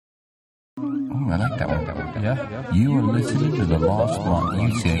I like that one. Yeah. You are listening to the Lost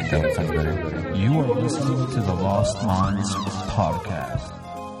Minds. You say that sounds better. You are listening to the Lost Minds podcast.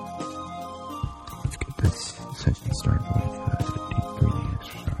 Let's get this session started with a deep breathing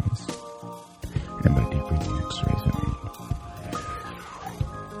exercise. And by deep breathing exercise, I mean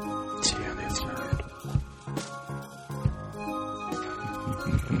see you on the inside.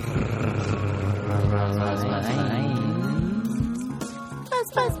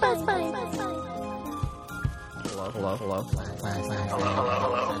 Hello.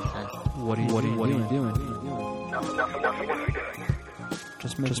 What are you doing?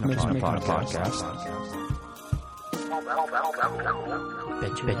 Just making a podcast.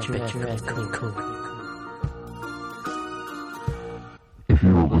 Bet you. If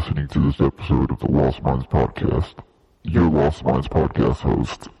you are listening to this episode of the Lost Minds podcast, your Lost Minds podcast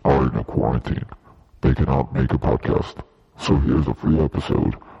hosts are in a quarantine. They cannot make a podcast. So here's a free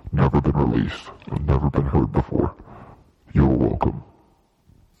episode, never been released, and never been heard before. You're welcome.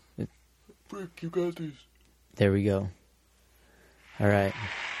 Frick, you got this. There we go. All right.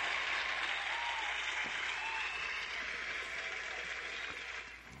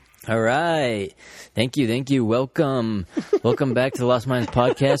 All right. Thank you. Welcome back to the Lost Minds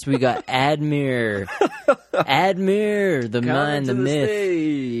podcast. We got Admir, the man, the myth,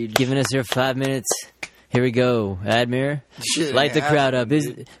 stage. Giving us your 5 minutes. Here we go, Admir. Light the crowd up.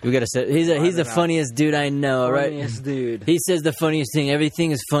 We gotta say, he's the funniest dude I know. Funniest right? Dude. He says the funniest thing.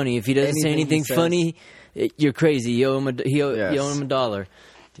 Everything is funny. If he doesn't say anything funny, you're crazy. You owe him you owe him $1.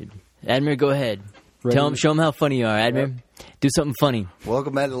 Dude, Admir, go ahead. Show him how funny you are, Admir. Yep. Do something funny.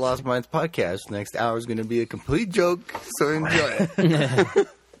 Welcome back to the Lost Minds podcast. Next hour is going to be a complete joke, so enjoy it.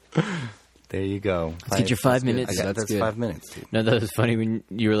 There you go. Get your 5 minutes. That's good. 5 minutes. Dude. No, that was funny when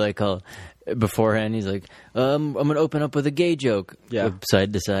you were like, beforehand, he's like, I'm going to open up with a gay joke. Yeah.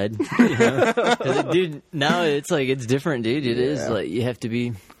 Side to side. You know? Dude, now it's like, it's different, dude. It is like, you have to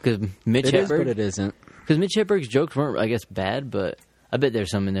be, because Mitch Hedberg. It is, but it isn't. Because Mitch Hedberg's jokes weren't, I guess, bad, but I bet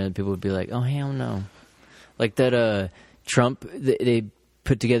there's some in there that people would be like, oh, hell no. Like that, Trump, they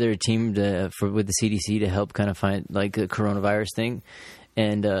put together a team with the CDC to help kind of find, like, the coronavirus thing.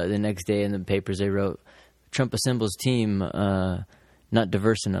 And the next day in the papers they wrote, Trump assembles team not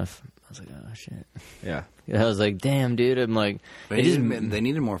diverse enough. I was like, oh, shit. Yeah. I was like, damn, dude. I'm like... They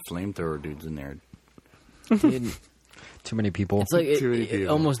needed more flamethrower dudes in there. Dude, too many people. It's like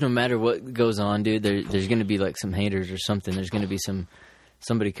almost no matter what goes on, dude, there's going to be like some haters or something. There's going to be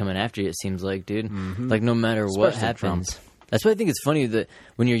somebody coming after you, it seems like, dude. Mm-hmm. Like no matter what happens. Trump. That's why I think it's funny that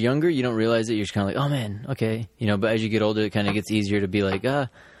when you're younger, you don't realize it. You're just kind of like, oh, man, okay. You know, but as you get older, it kind of gets easier to be like, I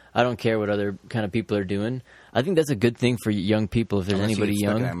don't care what other kind of people are doing. I think that's a good thing for young people if there's anybody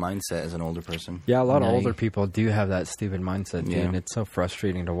young. Stuck in that mindset as an older person. Yeah, a lot of older people do have that stupid mindset, dude. And it's so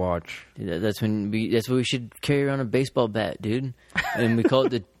frustrating to watch. That's when we should carry around a baseball bat, dude. And we call it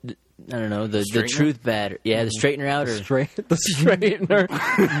the truth batter. Yeah, the straightener out. The straightener.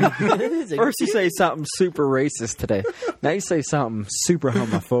 First you say something super racist today. Now you say something super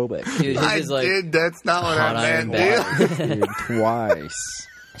homophobic. Dude, that's not what I meant, dude. Twice.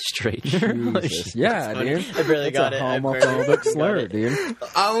 Straight. Jesus. Yeah, dude. I barely got it. Homophobic slur, dude.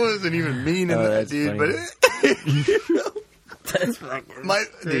 I wasn't even meaning that, dude. But that's fucking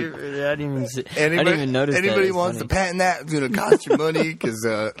dude. I didn't even notice that. Anybody wants to patent that, it's going to cost you money because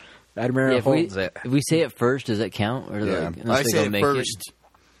Admiral holds it. If we say it first, does that count? Or I say it first.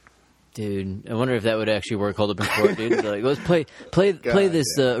 Dude, I wonder if that would actually work. Hold up in court, dude. They're like, let's play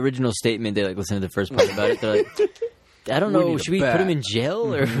this original statement. They like listen to the first part about it. They're like, I don't know. Should we put him in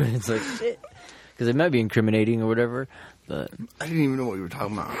jail or it's like shit? Because it might be incriminating or whatever. But I didn't even know what you were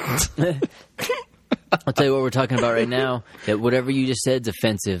talking about. I'll tell you what we're talking about right now. That whatever you just said is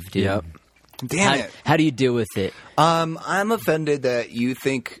offensive, dude. Yep. Damn it. How do you deal with it? I'm offended that you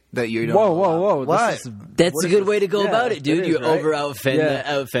think that you don't. Whoa! What? That's a good way to go about it, dude. You right? offend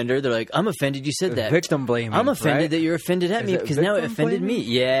the offender. They're like, I'm offended you said that. Victim blaming. I'm offended that you're offended at me because now it offended me.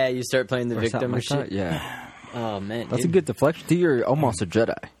 Yeah, you start playing the victim or shit. Yeah. Oh, man. That's a good deflection. Dude, you're almost a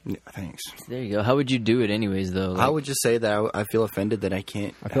Jedi. Yeah, thanks. There you go. How would you do it anyways, though? I would just say that I feel offended that I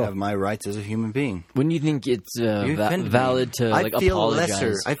can't have my rights as a human being. Wouldn't you think it's valid to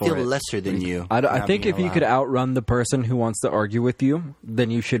apologize? I feel lesser than you. I think if you could outrun the person who wants to argue with you, then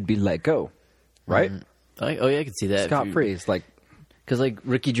you should be let go. Right? I can see that. Scot-free. Because, like,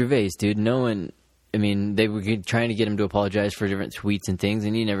 Ricky Gervais, dude, no one... I mean, they were trying to get him to apologize for different tweets and things,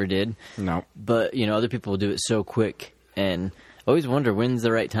 and he never did. No. But, other people will do it so quick, and I always wonder when's the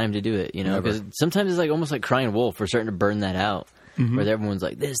right time to do it, because sometimes it's like almost like crying wolf. We're starting to burn that out. where everyone's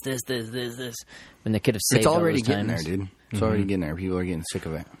like this, when they could have saved It's already all those getting there, times. dude. It's already getting there. People are getting sick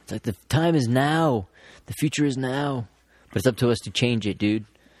of it. It's like the time is now. The future is now. But it's up to us to change it, dude.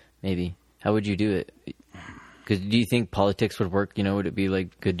 Maybe. How would you do it? Because do you think politics would work? You know, would it be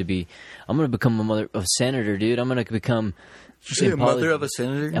like good to be? I'm going to become a senator, dude. I'm going to become. A mother of a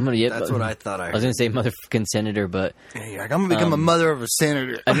senator? That's what I thought I heard. I was going to say motherfucking senator, but Yeah, you're like, I'm going to become a mother of a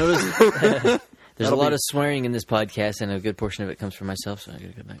senator. I noticed there's a lot of swearing in this podcast, and a good portion of it comes from myself. So I got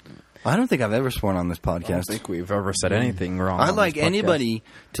to go back to it. I don't think I've ever sworn on this I don't podcast. think we've ever said anything wrong. I'd on like this podcast. anybody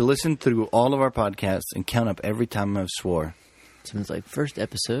to listen through all of our podcasts and count up every time I've swore. Someone's like, first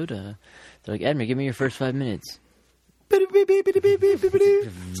episode. They're like, Admiral, give me your first 5 minutes.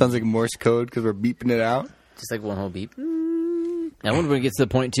 Sounds like Morse code because we're beeping it out. Just like one whole beep. I wonder when it gets to the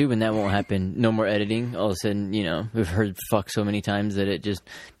point, too, when that won't happen. No more editing. All of a sudden, you know, we've heard fuck so many times that it just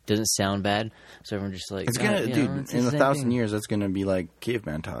doesn't sound bad. So everyone's just like, It's gonna, you dude. know, it's In the 1,000 same years, that's gonna be like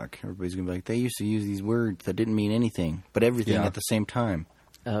caveman talk. Everybody's gonna be like, they used to use these words that didn't mean anything, but everything Yeah. at the same time.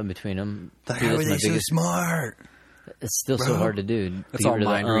 thing. Between them. Like, Dude, how are that's they my so biggest- smart? It's still so Bro. hard to do. To It's get all rid of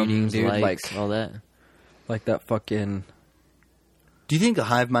the mind reading, ums, dude, likes, like- all that. Like that fucking... Do you think a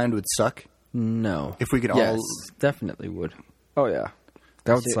hive mind would suck? No. If we could yes, all- definitely would. Oh, yeah.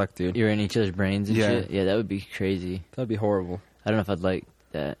 That would suck, dude. You're in each other's brains and Yeah. shit. Yeah, that would be crazy. That'd be horrible. I don't know if I'd like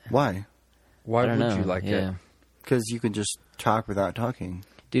that. Why? Why I don't would know. you like yeah. that? Because you could just talk without talking.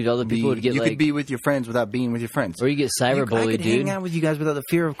 Dude, all the people would get you like... could be with your friends without being with your friends. or you get I cyberbullied, could dude. hang out with you guys without the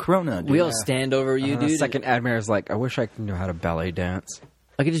fear of corona, dude. We all stand over you, dude. Second Admiral's like, I wish I could know how to ballet dance.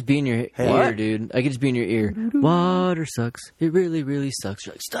 I could just be in your ear, What? dude. I could just be in your ear. Water sucks. It really, really sucks.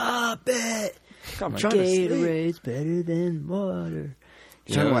 You're like, stop it. I'm trying to sleep. Gatorade's better than water.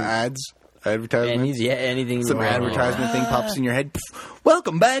 You talking about ads? Advertisements? Anything. Some advertisement thing pops in your head.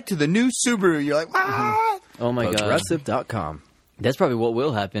 Welcome back to the new Subaru. You're like, ah! Oh my god. Progressive.com. That's probably what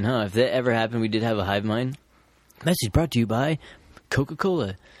will happen, huh? If that ever happened, we did have a hive mind. Message brought to you by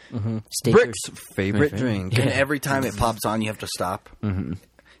Coca-Cola. Stakers. Brick's favorite drink. And every time it pops on, you have to stop. Mm-hmm.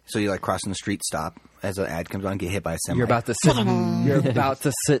 So you're like crossing the street, stop. As an ad comes on, get hit by a semi. You're about to sit. You're about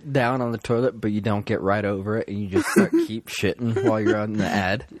to sit down on the toilet, but you don't get right over it, and you just keep shitting while you're on the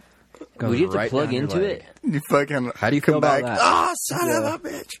ad. Would you have to plug into it? You fucking How do you come feel about back. that? Ah, son of a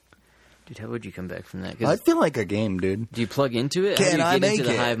bitch. Dude, how would you come back from that? 'Cause I feel like a game, dude. do you plug into it? How Can do you I get into make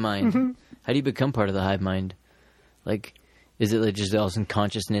the it? hive mind? How do you become part of the hive mind? Like, is it like just all of a sudden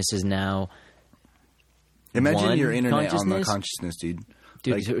consciousness is now... Imagine One your internet on the consciousness? consciousness, dude.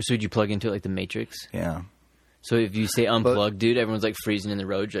 Dude, Like- so would you plug into it like the Matrix? Yeah. So if you say unplug, dude, everyone's like freezing in the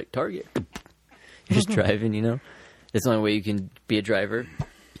road. You're like, Target. You're just driving, you know? That's the only way you can be a driver.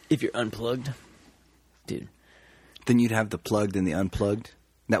 If you're unplugged. Dude. Then you'd have the plugged and the unplugged.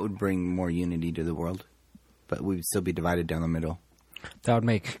 That would bring more unity to the world. But we'd still be divided down the middle. That would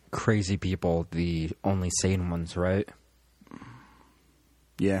make crazy people the only sane ones, right?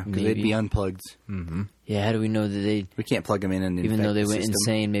 Yeah, because they'd Maybe. be unplugged. Yeah, how do we know that they... We can't plug them in and Even infect though they the went system.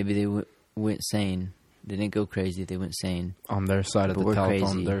 insane, maybe they went sane. They didn't go crazy, they went sane. On their side of But the we're telephone,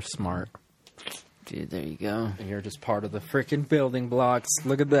 crazy. they're smart. Dude, there you go. And you're just part of the freaking building blocks.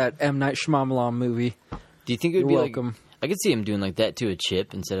 Look at that M. Night Shyamalan movie. Do you think it would You're be welcome. like... I could see him doing like that to a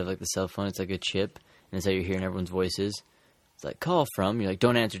chip instead of like the cell phone. It's like a chip, and it's how you're hearing everyone's voices. It's like, call from. You're like,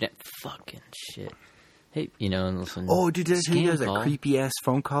 don't answer that. Fucking shit. Hey, you know, and listen. Oh, dude, did I tell you scam guys that call. creepy-ass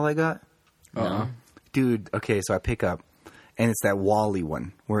phone call I got? No. Dude, okay, so I pick up, and it's that Wally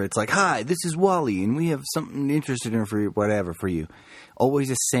one, where it's like, hi, this is Wally, and we have something interested in for you, whatever for you. Always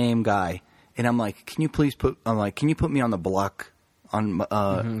the same guy. And I'm like, can you put me on the block on,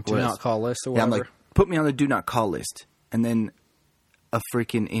 Do not call list or Yeah, I'm whatever. like, put me on the do not call list. And then a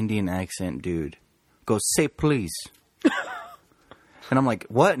freaking Indian accent dude goes, say please. And I'm like,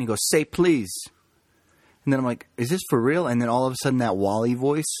 what? And he goes, say please. And then I'm like, is this for real? And then all of a sudden that Wally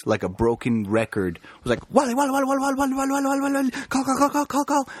voice, like a broken record, was like, Wally, Wally, Wally, Wally, Wally, Wally, Wally, Wally, Wally, Wally, call, call, call, call, call,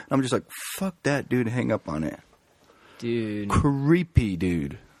 call. And I'm just like, fuck that, dude, hang up on it. Dude. Creepy,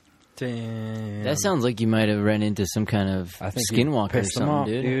 dude. Damn. That sounds like you might have ran into some kind of I think you skinwalker or pissed them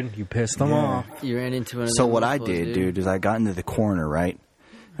something, off, dude. You pissed them Yeah. off. You ran into one of So them what I waffles, did, dude, is I got into the corner, right?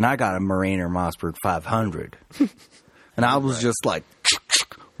 And I got a Mariner Mossberg 500. And I was just like,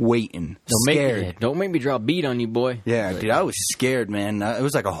 waiting, scared. Don't make me draw a bead on you, boy. Yeah, dude, I was scared, man. It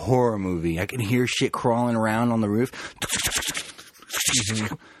was like a horror movie. I could hear shit crawling around on the roof.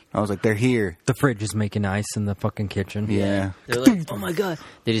 I was like, they're here. The fridge is making ice in the fucking kitchen. Yeah. They're like, oh my god.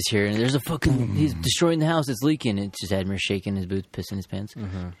 They just hear it, and there's a fucking... He's destroying the house. It's leaking. It's just Admiral shaking his boots, pissing his pants.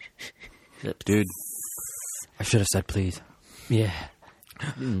 Dude, I should have said please. Yeah.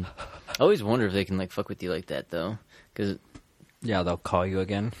 I always wonder if they can, like, fuck with you like that, though. Because Yeah, they'll call you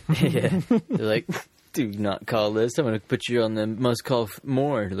again. Yeah. They're like, do not call list. I'm going to put you on the must call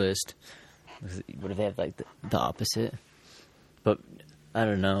more list. What if they have like the opposite? But I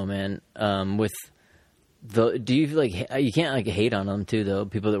don't know, man. With do you like you can't like hate on them too though?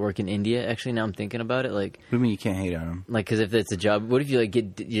 People that work in India. Actually, now I'm thinking about it. Like, What do you mean you can't hate on them? Like, because if it's a job, what if you like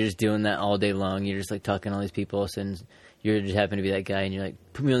you're just doing that all day long? You're just like talking to all these people, and you just happen to be that guy, and you're like,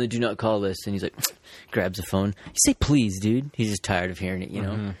 put me on the do not call list, and he's like, grabs the phone. You say please, dude. He's just tired of hearing it. You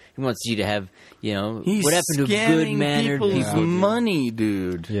know, he wants you to have, you know, He's what happened to good mannered people's people? money,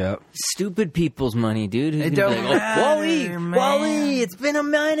 dude. Yeah. Stupid people's money, dude. Who's It gonna be don't like, matter, man. Wally, it's been a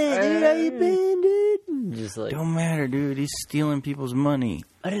minute, dude. How you been, dude? Just like, Don't matter, dude. He's stealing people's money.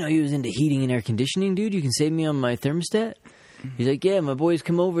 I didn't know he was into heating and air conditioning, dude. You can save me on my thermostat. He's like, yeah, my boys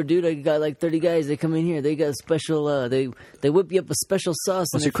come over, dude. I got like 30 guys. They come in here. They got a special. They whip you up a special sauce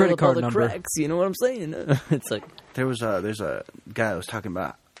and What's they your fill credit up all card the number? cracks. You know what I'm saying? It's like, There's a guy that was talking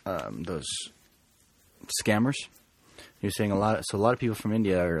about those scammers. He was saying a lot of people from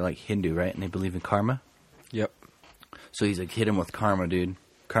India are like Hindu, right? And they believe in karma. Yep. So he's like, hit him with karma, dude.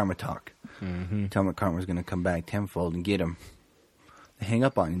 Karma talk. Mm-hmm. Tell him that karma's going to come back tenfold and get him. They hang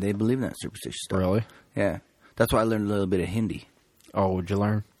up on you. They believe in that superstitious stuff. Really? Yeah. That's why I learned a little bit of Hindi. Oh, what'd you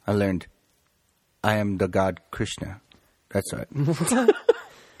learn? I learned, I am the god Krishna. That's right.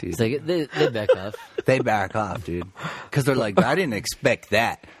 Dude. it's like they back off. They back off, dude. Because they're like, I didn't expect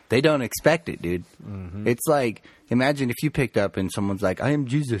that. They don't expect it, dude. Mm-hmm. It's like, imagine if you picked up and someone's like, I am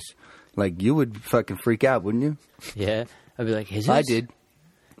Jesus. Like, you would fucking freak out, wouldn't you? Yeah, I'd be like, Jesus? I did.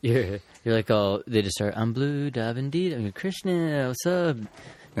 You're like, oh, they just start, I'm blue, Davindeed, I'm Krishna, what's up?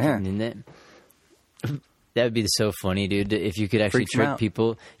 Yeah. And that would be so funny, dude, if you could actually Freaks 'em trick out.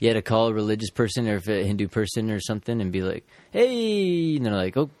 people. You had to call a religious person or if a Hindu person or something and be like, hey, and they're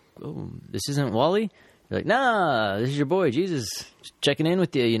like, oh this isn't Wally? You're like, nah, this is your boy, Jesus, just checking in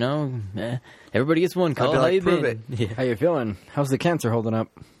with you, you know? Everybody gets one call, I'd be how like, you prove been? Yeah. How you feeling? How's the cancer holding up?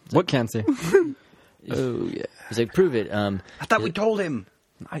 What cancer? Oh, yeah. He's like, prove it. I thought we told him.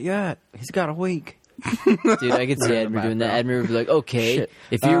 Not yet. He's got a week. Dude, I could see Admir doing that. Admir would be like, okay, Shit.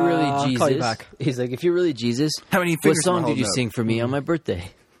 if you're really I'll Jesus. call you back. He's like, if you're really Jesus, How many what fingers am I song did you holding up? sing for me on my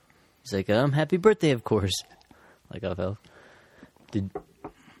birthday? He's like, happy birthday, of course. Like, off elf.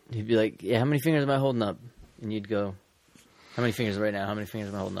 He'd be like, yeah, how many fingers am I holding up? And you'd go, how many fingers right now? How many fingers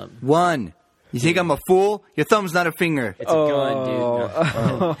am I holding up? One. You think I'm a fool? Your thumb's not a finger. It's a gun, dude.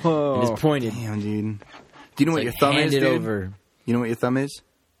 No. And it's pointed. Damn, dude. Do you know what It's your like, thumb is, hand it dude? over. You know what your thumb is?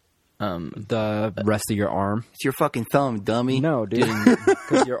 The rest of your arm? It's your fucking thumb, dummy. No, dude.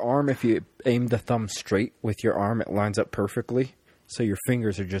 Because your arm, if you aim the thumb straight with your arm, it lines up perfectly. So your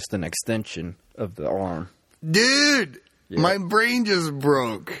fingers are just an extension of the arm. Dude, my brain just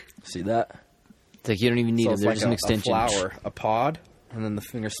broke. See that? It's like you don't even need So it. it's There's like an a extension. flower, a pod, and then the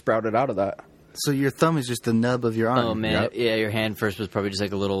finger sprouted out of that. So your thumb is just the nub of your arm. Oh man, yeah. Your hand first was probably just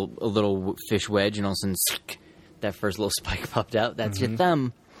like a little fish wedge, and all of a sudden, that first little spike popped out. That's your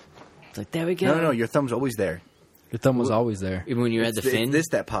thumb. It's like there we go. No, your thumb's always there. Your thumb was always there. Even when you had the It's fin, this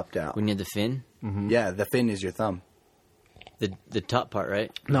that popped out. when you had the fin, Yeah, the fin is your thumb. the top part,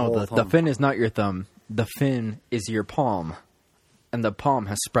 right? No, whole the thumb. fin is not your thumb. The fin is your palm. And the palm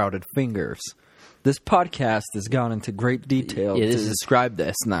has sprouted fingers. This podcast has gone into great detail Yeah, to this is- describe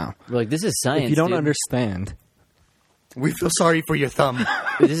this now. We're like, this is science. If you don't dude. understand, We feel sorry for your thumb.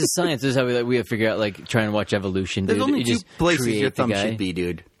 This is science. This is how we have to figure out, like, try and watch evolution. There's dude. only You two just places create your the thumb guy. should be,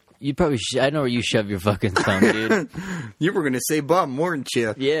 dude. You probably. I know where you shove your fucking thumb, dude. You were going to say bum, weren't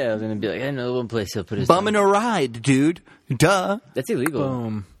you? Yeah, I was gonna be like, I know one place he'll put his Bumming thumb. a ride, dude. Duh. That's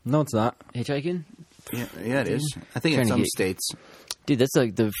illegal. no, it's not. Hitchhiking, Yeah, it is. I think in Trying to some get- states. dude. That's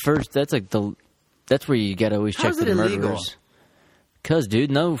like the first. That's like the. That's where you gotta always check How's for it the illegal? murderers. Cause, dude,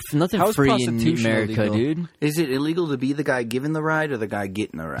 nothing How's free in prostitution America, illegal? dude. Is it illegal to be the guy giving the ride or the guy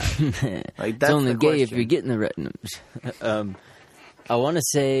getting the ride? Like, It's that's only the gay if question. you're getting the red. I want to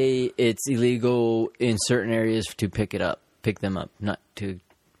say it's illegal in certain areas to pick them up, not to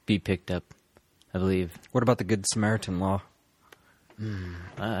be picked up. I believe. What about the Good Samaritan law? I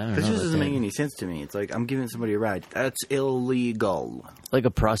don't This know. just about doesn't that. make any sense to me. It's like, I'm giving somebody a ride. That's illegal. Like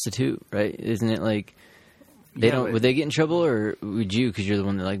a prostitute, right? Isn't it like they Yeah, don't? but- Would they get in trouble, or would you? Because you're the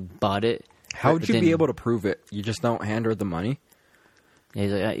one that like bought it. How would But you then- be able to prove it? You just don't hand her the money? Yeah,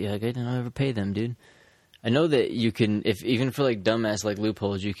 he's like, yeah, I didn't ever pay them, dude. I know that you can, if even for like dumbass like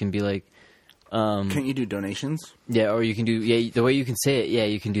loopholes, you can be like, Can't you do donations? yeah, or you can do, yeah, the way you can say it, yeah,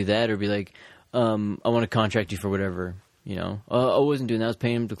 you can do that, or be like, I want to contract you for whatever, you know. I wasn't doing that. I was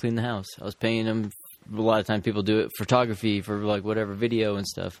paying him to clean the house. I was paying him. A lot of times people do it photography for like whatever video and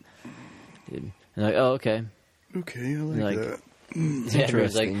stuff. Dude. And like, oh, okay. Okay, I like, Like, that. Yeah,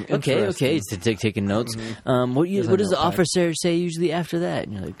 everyone's like, okay, it's taking notes. What does the officer say usually after that?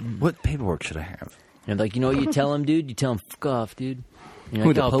 And you're like, What paperwork should I have? and like, you know what you tell him, dude? You tell him, fuck off, dude. And you're Who,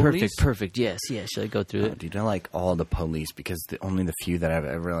 like, the oh, police? perfect, yes. Should I go through Oh, it? dude, I like all the police because only the few that I've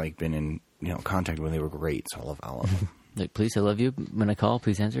ever like been in contact with, they were great. So I love all of them. Like, please, I love you. When I call,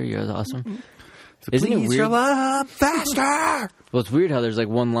 please answer. You're awesome. Isn't it Please weird? fill up faster. Well, it's weird how there's like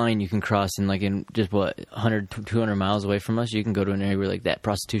one line you can cross in like in just 100, 200 miles away from us. You can go to an area where like that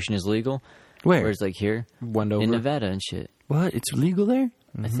prostitution is legal. Where? Whereas like here Wendover. in Nevada and shit. What? It's legal there?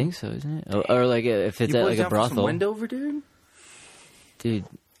 I think so, isn't it? Or like if it's at like a brothel, Wendover, dude. dude.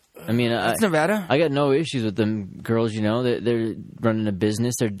 I mean, It's Nevada. I got no issues with them girls. You know, they're running a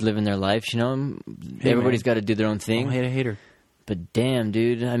business. They're living their lives. You know, everybody's got to do their own thing. Don't hate a hater. But damn,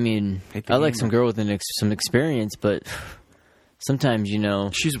 dude. I mean, Hate the I like game, some girl with some experience, but sometimes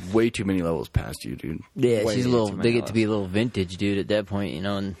She's way too many levels past you, dude. yeah, Way she's a too little. many They get to be a little vintage, dude. At that point, you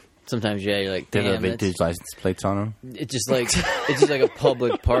know, and sometimes you're like, They have damn, vintage license plates on them. it's just like a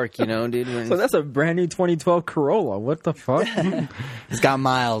public park, you know, dude. When, So that's a brand new 2012 Corolla. What the fuck? It's got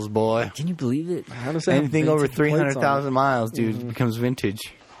miles, boy. can you believe it? How does that have Anything over vintage plates on it? 300,000 miles, dude, becomes vintage.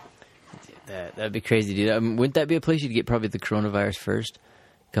 That'd be crazy, dude. Wouldn't that be a place you'd get probably the coronavirus first?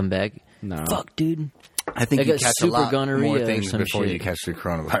 Come back. No. Fuck, dude. I think I you got catch a super lot gonorrhea more or things some before shit. you catch the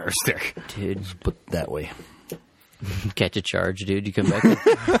coronavirus there. Dude, Put it that way. catch a charge, dude. You come back.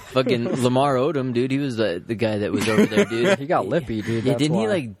 Fucking Lamar Odom, dude. He was the guy that was over there, dude. He got lippy, dude. Yeah, that's didn't he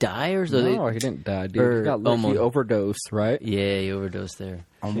why. like die or something? No, he didn't die, dude. Or He got lippy. almost. He overdosed, right? Yeah, he overdosed there.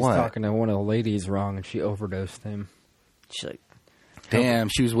 On He's what? talking to one of the ladies wrong, and she overdosed him. She's Damn,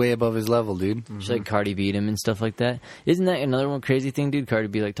 she was way above his level, dude. like Cardi beat him and stuff like that. Isn't that another one crazy thing, dude? Cardi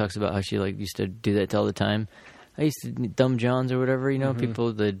B like talks about how she like used to do that all the time. I used to dumb Johns or whatever, you know,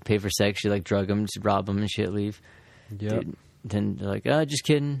 people that pay for sex, she like drug them, just rob them and shit, leave. Yep. Dude, then they're like, oh, just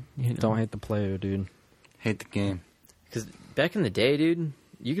kidding. You know? Don't hate the player, dude. Hate the game. Because back in the day, dude,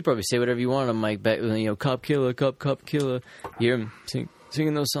 you could probably say whatever you want on mic back when, you know, cop killer, cop killer. You hear him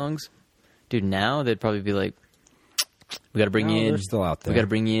singing those songs? Dude, now they'd probably be like, we got to bring No, you in. they're still out there. We got to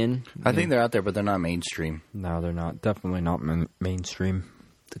bring you in. I think they're out there, but they're not mainstream. No, they're not. Definitely not mainstream.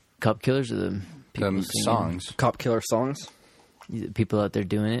 Cop killers are the people The singing. songs. Cop killer songs? People out there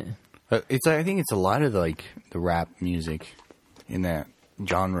doing it. I think it's a lot of the rap music in that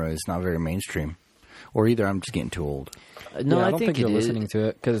genre is not very mainstream. Or either I'm just getting too old. No, yeah, I I don't think you're it is. listening to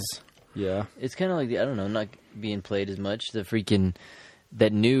it because, yeah. It's kind of like I don't know, not being played as much. The freaking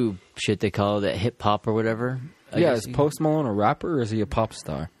that new shit they call that hip hop or whatever. I Yeah, guess is you- Post Malone a rapper or is he a pop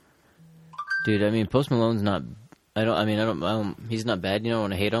star? dude. I mean, Post Malone's not. I don't. He's not bad. You know, I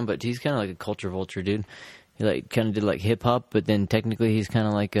want to hate him, but he's kind of like a culture vulture, dude. He like kind of did like hip hop, but then technically he's kind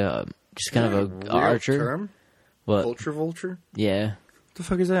of like just kind of a archer. Term? What? Culture vulture? Yeah. What the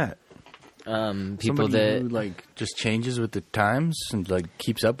fuck is that? People Somebody that who just changes with the times and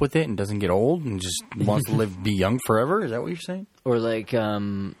keeps up with it and doesn't get old and just wants to be young forever. Is that what you're saying? or like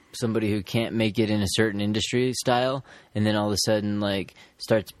somebody who can't make it in a certain industry style, and then all of a sudden like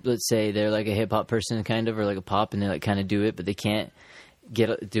starts. Let's say they're like a hip hop person, kind of, or like a pop, and they like kind of do it, but they can't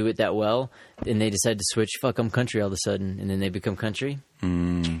do it that well, and they decide to switch. Fuck, I'm country all of a sudden, and then they become country.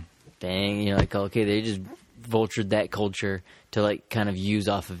 Bang, you're like, okay, they just vultured that culture to like kind of use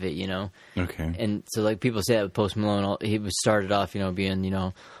off of it, you know. Okay. And so like people say that with Post Malone, he was started off, you know, being, you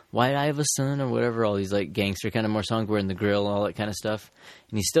know, Why I Have a Son or whatever, all these like gangster kind of more songs, We're in the Grill, all that kind of stuff.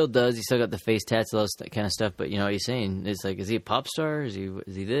 And he still does. He still got the face tats, all that kind of stuff. But you know what he's saying? It's like, is he a pop star? Is he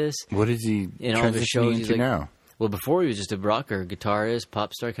this? What is he In all the shows, transitioning he's into like, now? Well, before he was just a rocker, guitarist,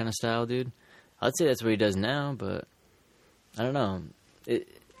 pop star kind of style, dude. I'd say that's what he does now, but I don't know.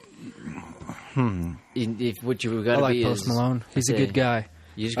 If what you got I to like be Post is, Malone. He's a say, good guy.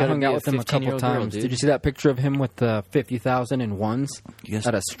 You just I got to hung be out a with him a couple 15-year-old girl, times. dude. Did you see that picture of him with the 50,000 in ones Yes.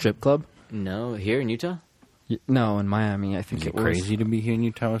 at a strip club? No, here in Utah. No, in Miami. I think Is it it was. crazy to be here in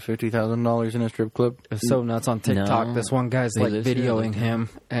Utah with $50,000 in a strip club? It's so nuts on TikTok. No. This one guy's He like lives here, videoing like- him,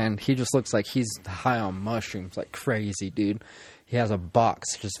 and he just looks like he's high on mushrooms, like crazy, dude. He has a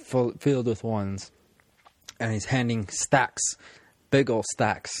box just filled with ones, and he's handing stacks, big old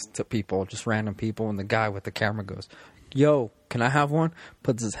stacks, to people, just random people. And the guy with the camera goes, "Yo, can I have one?"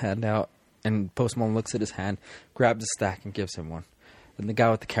 Puts his hand out, and Post Malone looks at his hand, grabs a stack, and gives him one. And the guy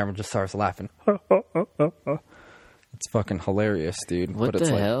with the camera just starts laughing. It's fucking hilarious, dude. What But it's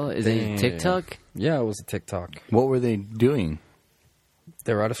the like, hell? Is it damn. TikTok? Yeah, it was a TikTok. What were they doing?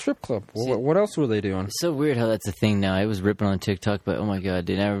 They were at a strip club. What else were they doing? It's so weird how that's a thing now. I was ripping on TikTok, but oh my god,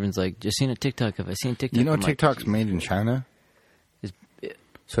 dude, everyone's like, just seen a TikTok. Have I seen a TikTok? You know I'm like, TikTok's made in China? It's-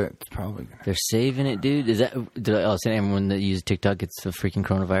 So it's probably gonna They're saving it, dude. Is that? I'll say everyone that uses TikTok gets the freaking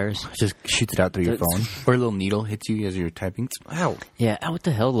coronavirus. just shoots it out through your phone, or a little needle hits you as you're typing. Ow! Yeah. What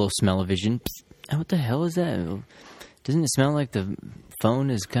the hell? A little smell-o-vision. What the hell is that? Doesn't it smell like the phone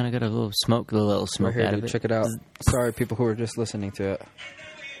has kind of got a little smoke, Right here, out dude. of it? Check it out. Sorry, people who are just listening to it.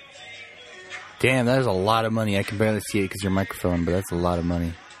 Damn, that is a lot of money. I can barely see it because your microphone, but that's a lot of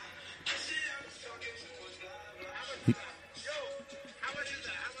money.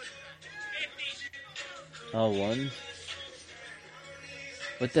 Oh, one.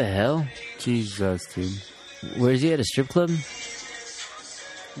 What the hell? Jesus, dude. Where is he at? A strip club?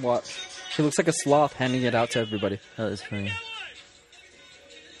 What? He looks like a sloth handing it out to everybody. Oh, that's funny.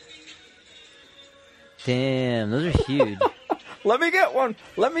 Damn, those are huge. Let me get one.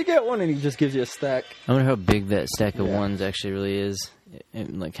 Let me get one, and he just gives you a stack. I wonder how big that stack of Yeah. ones actually really is.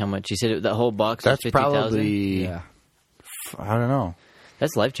 And, like how much? You said that whole box That's was 50,000? probably. Yeah. I don't know.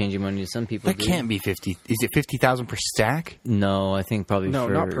 That's life-changing money to some people. That dude. can't be 50. Is it 50,000 per stack? No, I think probably No,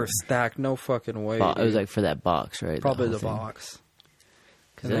 for... not per stack. No fucking way. It was dude. like for that box, right? probably whole the thing. box.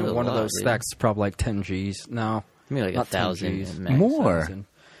 'Cause And that then was a one of lot, those dude. stacks is probably like 10 G's. No, Maybe like not 1,000 Gs. max. More. 1,000.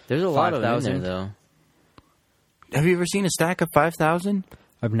 There's a lot of it in 5,000. there, though. Have you ever seen a stack of 5,000?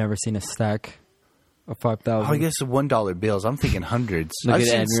 I've never seen a stack of 5,000. Oh, I guess the $1 bills. I'm thinking hundreds. Look I've at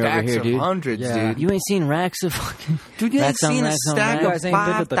seen Admiral over stacks here, of dude. hundreds, Yeah. dude. You ain't seen racks of fucking... Dude, you ain't racks on seen a racks on stack racks? You of guys ain't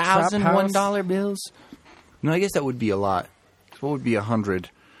been to the trap 5,000 house? $1 bills? No, I guess that would be a lot. What would be 100?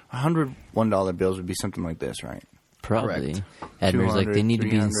 100 $1 bills would be something like this, right? Probably. Correct. Admiral's like, they need to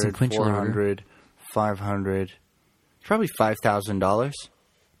be in 300, sequential order. 400, 500. Probably $5,000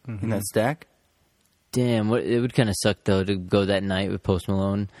 in that stack. Damn, it would kind of suck, though, to go that night with Post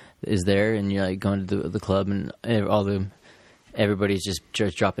Malone is there, and you're like going to the club, and everybody's just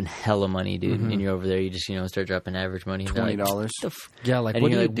dropping hella money, dude. And you're over there, you just start dropping average money. And they're like, $20. "What the Yeah, like And what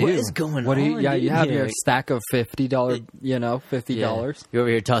do you're you like, do? what is going What do you, on, Yeah, dude? you have Yeah, your like- stack of $50, $50. Yeah. You're over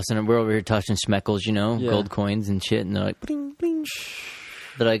here tossing. We're over here tossing schmeckles, Yeah. gold coins and shit, and they're like, bling, bling.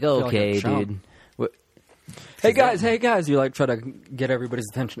 They're like, like a okay, chump. dude. Hey guys! You like try to get everybody's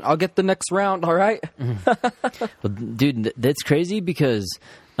attention. I'll get the next round. All right. Well, dude, that's crazy because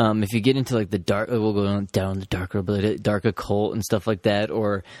if you get into like the dark, we'll go down the dark occult and stuff like that,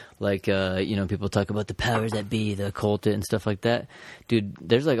 or like people talk about the powers that be, the occult and stuff like that. Dude,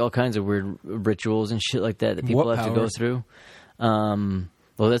 there's like all kinds of weird rituals and shit like that people What have to go powers? through.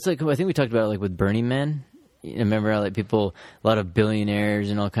 Well, that's like I think we talked about it, like with Burning Man. You remember how like a lot of billionaires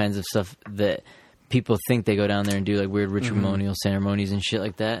and all kinds of stuff that people think they go down there and do like weird ritual ceremonies and shit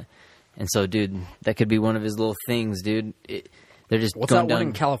like that. And so, dude, that could be one of his little things, dude. They're just What's going that one down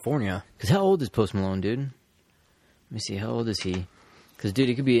in California? Because how old is Post Malone, dude? Let me see. How old is he? Because, dude,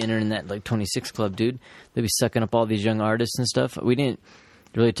 he could be entering that, like, 26 club, dude. They'd be sucking up all these young artists and stuff. We didn't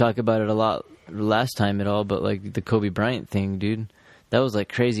really talk about it a lot last time at all, but, like, the Kobe Bryant thing, dude. That was,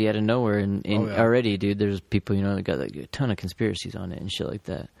 like, crazy out of nowhere. And already, dude, there's people, that got, like, a ton of conspiracies on it and shit like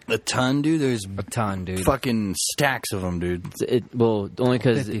that. A ton, dude? There's A ton, dude. fucking stacks of them, dude. Well, only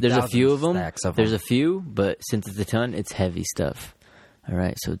because there's a 50,000 few of them. stacks of There's them. a few, but since it's a ton, it's heavy stuff. All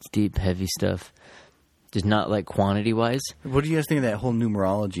right, so it's deep, heavy stuff. Just not like quantity-wise. What do you guys think of that whole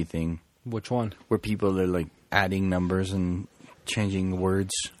numerology thing? Which one? Where people are, like, adding numbers and changing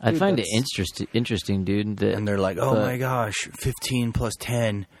words. I Dude, find it that's- interesting, dude. That, And they're like, oh but- my gosh, 15 plus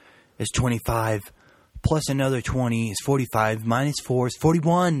 10 is 25. Plus another 20 is 45. Minus 4 is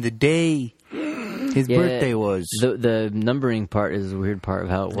 41. The day his Yeah, birthday was. The numbering part is the weird part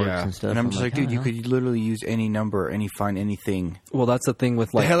of how it works Yeah. and stuff. And I'm just like, dude, you "Huh?" could literally use any number, find anything. Well, that's the thing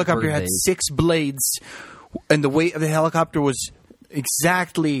with like The helicopter had birthdays. 6 blades, and the weight of the helicopter was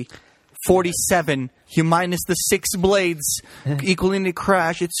exactly 47. You minus the 6 blades, equaling the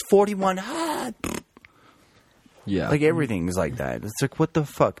crash. It's 41. Ah, Yeah. like everything is like that. It's like, what the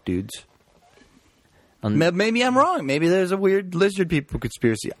fuck, dudes? Um, Maybe I'm wrong. Maybe there's a weird lizard people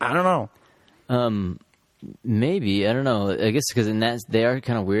conspiracy. I don't know. Maybe, I don't know. I guess because in that they are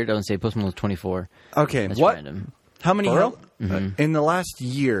kind of weird. I would say Post Malone's 24. Okay, That's what? random. How many For in the last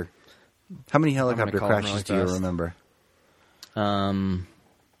year? How many helicopter call them crashes really do you fast. remember?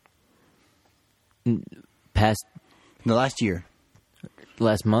 Past In the last year,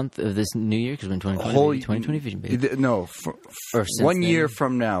 last month of this new year, because when 2020 vision, baby. No, Or since 1 then. year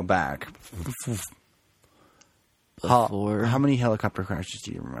from now back. How Before. many helicopter crashes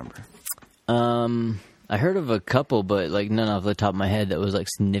do you remember? I heard of a couple, but like none off the top of my head that was like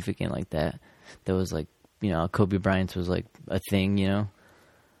significant like that. That was like, Kobe Bryant's was like a thing,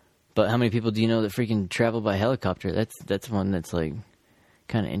 But how many people do you know that freaking travel by helicopter? That's one that's like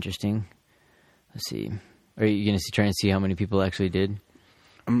kind of interesting. Let's see. Are you going to try and see how many people actually did?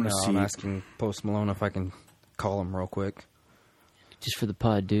 I'm gonna No, see. I'm asking Post Malone if I can call him real quick. Just for the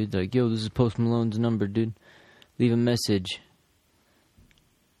pod, dude. Like, yo, this is Post Malone's number, dude. Leave a message.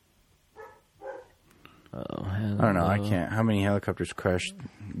 Oh, hello. I don't know. I can't. How many helicopters crashed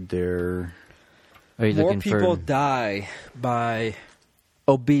there? Are you More looking people for die by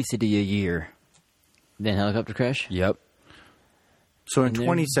obesity a year. then helicopter crash? Yep. So in And then-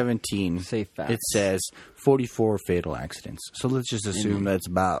 2017, Say facts. it says 44 fatal accidents. So let's just assume that's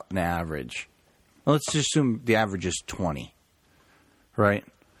about an average. Well, let's just assume the average is 20, right?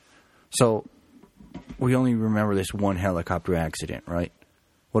 So we only remember this one helicopter accident, right?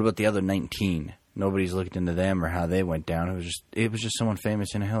 What about the other 19? Nobody's looked into them or how they went down. It was just someone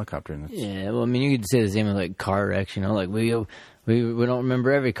famous in a helicopter. And Yeah, well, I mean, you could say the same with like car wrecks, you know, like we don't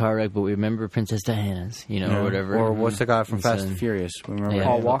remember every car wreck, but we remember Princess Diana's, you know, or whatever. Or what's the guy from And Fast so- and Furious? We remember Yeah,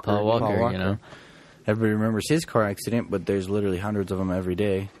 Paul Walker. Paul Walker, you know. Everybody remembers his car accident, but there's literally hundreds of them every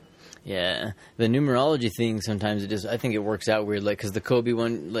day. Yeah, the numerology thing sometimes I think it works out weird, like because the Kobe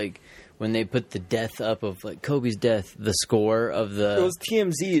one, like when they put the death up of like Kobe's death, the score of the. It was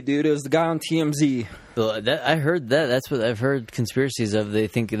TMZ, dude. It was the guy on TMZ. I heard that. That's what I've heard conspiracies of. They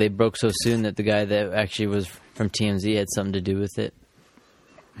think they broke so soon that the guy that actually was from TMZ had something to do with it.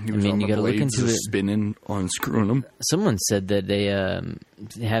 He was mean, on you the gotta look blades into just it. spinning, unscrewing them. Someone said that they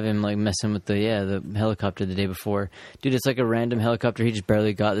have him like messing with the helicopter the day before. Dude, it's like a random helicopter he just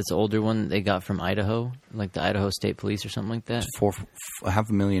barely got. This older one that they got from Idaho, like the Idaho State Police or something like that.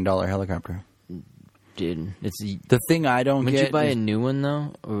 $500,000 helicopter. Dude, it's. The thing I don't Would get you buy is- a new one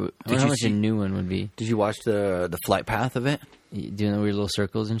though? Or, I wonder you how much see- a new one would be? Did you watch the flight path of it? Doing the weird little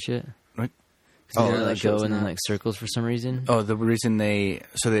circles and shit. Right. Oh, that like show's go in not- like circles for some reason. Oh, the reason I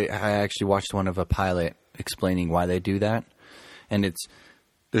actually watched one of a pilot explaining why they do that, and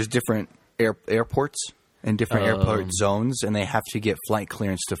there's different airports and different airport zones, and they have to get flight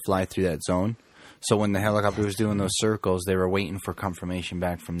clearance to fly through that zone. So when the helicopter was doing those circles, they were waiting for confirmation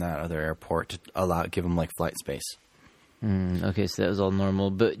back from that other airport to give them like flight space. Okay, so that was all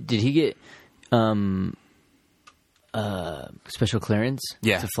normal. But did he get special clearance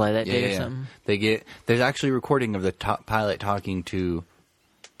to fly that day or something? There's actually a recording of the pilot talking to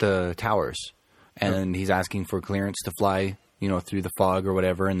the towers, and he's asking for clearance to fly, through the fog or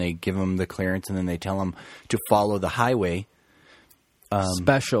whatever, and they give him the clearance, and then they tell him to follow the highway.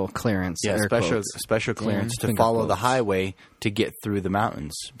 Special clearance. Yeah, air quotes. special clearance to finger follow the quotes. highway to get through the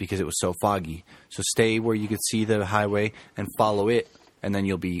mountains because it was so foggy. So stay where you could see the highway and follow it, and then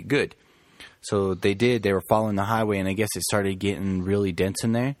you'll be good. So they did. They were following the highway, and I guess it started getting really dense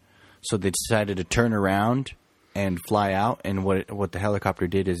in there. So they decided to turn around and fly out. And what the helicopter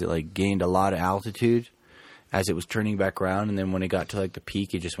did is it gained a lot of altitude as it was turning back around, and then when it got to the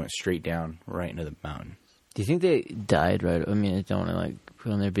peak, it just went straight down right into the mountain. Do you think they died right? I mean, I don't want to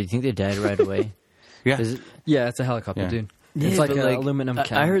put on there, but do you think they died right away? Yeah. Is it- Yeah, it's a helicopter, Yeah. dude. Yeah, It's like but, an aluminum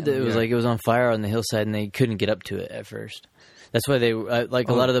can. I heard that it was it was on fire on the hillside and they couldn't get up to it at first. That's why they a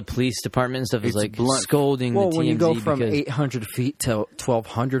lot of the police department and stuff is It's blunt. scolding Well, the TMZ when you go from because 800 feet to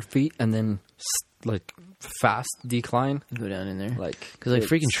 1,200 feet and then fast decline, go down in there because it's-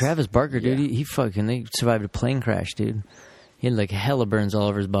 freaking Travis Barker, dude, yeah. they survived a plane crash, dude. He had hella burns all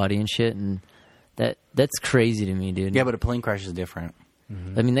over his body and shit, and that's crazy to me, dude. Yeah, but a plane crash is different.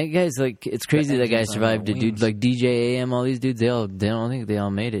 I mean, that guy's it's crazy that guy engines on survived the it, dude. wings. Like DJ AM, all these dudes, they don't think they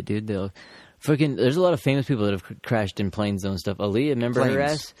all made it, dude. There's a lot of famous people that have crashed in planes and stuff. Aaliyah, remember her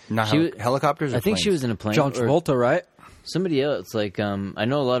ass? Not She was- helicopters. Or I think she planes? was in a plane. John or Travolta, right? somebody else. I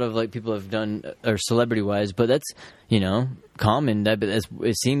know a lot of people have done, or celebrity wise, but that's common.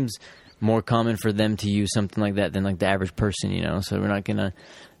 It seems more common for them to use something like that than the average person, So we're not gonna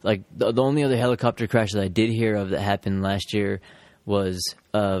the only other helicopter crash that I did hear of that happened last year was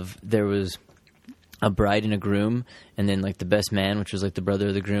there was a bride and a groom, and then the best man, which was the brother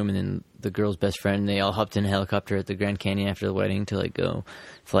of the groom, and then the girl's best friend. They all hopped in a helicopter at the Grand Canyon after the wedding to go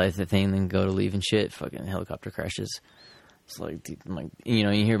fly the thing, and then go to leave and shit. Fucking helicopter crashes. It's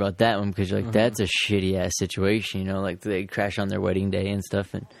you hear about that one because you're that's a shitty ass situation. They crash on their wedding day and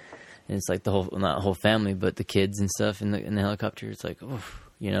stuff, and it's the whole not the whole family, but the kids and stuff in the helicopter. It's oof.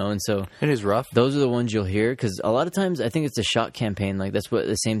 And so It is rough. those are the ones you'll hear because a lot of times I think it's a shock campaign. That's what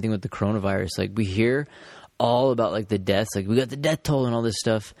the same thing with the coronavirus. We hear all about the deaths, we got the death toll and all this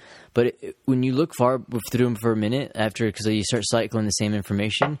stuff. But when you look far through them for a minute after, because you start cycling the same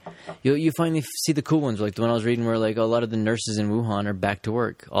information, you finally see the cool ones. The one I was reading where a lot of the nurses in Wuhan are back to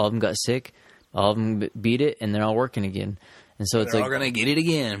work. All of them got sick, all of them beat it, and they're all working again. And so it's They're all gonna get it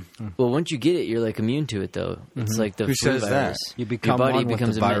again. well, once you get it, you're immune to it, though. It's the Who flu says that? virus. You become your body one with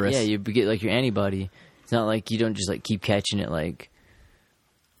becomes the virus. Yeah, you get your antibody. It's not you don't just keep catching it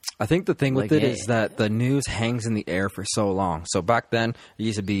I think the thing with Like, it is that the news hangs in the air for so long. So back then, it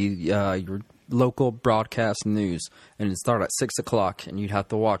used to be your local broadcast news, and it'd start at 6 o'clock, and you'd have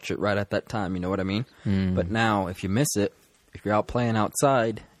to watch it right at that time. You know what I mean? But now, if you miss it, if you're out playing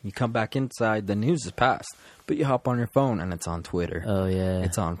outside, you come back inside, the news is past. But you hop on your phone, and it's on Twitter. Oh, yeah.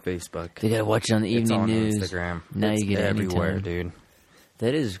 It's on Facebook. You gotta watch it on the evening it's on news. Instagram. Now It's you get it everywhere, anytime. dude.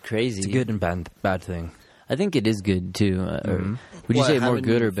 That is crazy. It's a good and bad thing. I think it is good too. Or would you What, say more having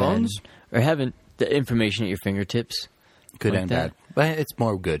good or bad, phones? or having the information at your fingertips? Good Like and that. bad. But it's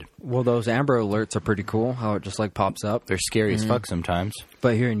more good. Well, those Amber Alerts are pretty cool. How it just like pops up. They're scary as fuck sometimes.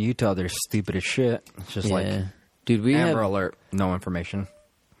 But here in Utah, they're stupid as shit. It's just like dude, we Amber have. Alert, no information.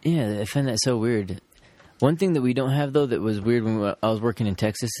 Yeah, I find that so weird. One thing that we don't have though that was weird when I was working in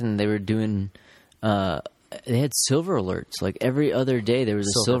Texas and they were doing. They had silver alerts. Like every other day, there was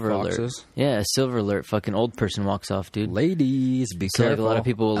a silver alert. foxes. Yeah, a silver alert. Fucking old person walks off, dude. Ladies, be So, like, careful. a lot of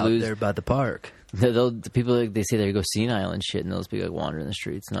people will out lose- there by the park. The people like, they say they go senile and shit, and they'll just be like wandering the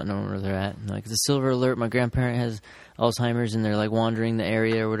streets, not knowing where they're at. And like, it's a silver alert. My grandparent has Alzheimer's, and they're like wandering the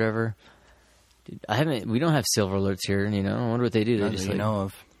area or whatever. Dude, we don't have silver alerts here. You know, I wonder what they do. They Not just that you like, know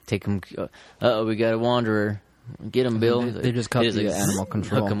of. take them. We got a wanderer. Get him, Bill. They just cut the animal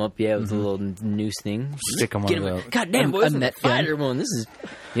control. Hook him up, yeah, with a little noose thing. Stick 'em Get on him. the- God damn, a boys, net the gun. fighter one. This is,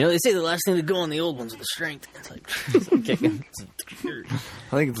 you know, they say the last thing to go on the old ones with the strength. It's like kicking.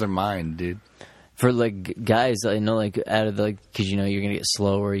 I think it's their mind, dude. For like guys, I know, like out of the, like, because you know you're gonna get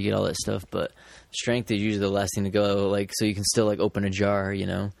slower, you get all that stuff, but strength is usually the last thing to go. Like, so you can still like open a jar, you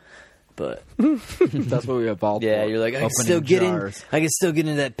know. But That's what we evolved. yeah, for. you're like, I can Opening still get jars. in. I can still get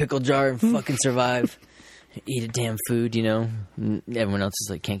into that pickle jar and fucking survive. Eat a damn food, you know. And everyone else is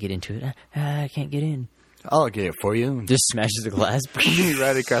like, can't get into it. I can't get in. I'll get it for you. Just smashes the glass.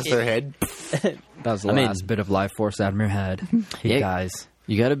 right across their head. That was the I mean- last bit of life force Admir had. He Yeah. dies.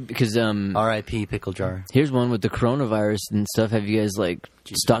 You gotta, because R.I.P. Pickle Jar. here's one with the coronavirus and stuff. Have you guys like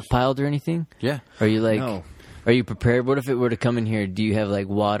stockpiled or anything? Yeah. Are you like? No. Are you prepared? What if it were to come in here? Do you have like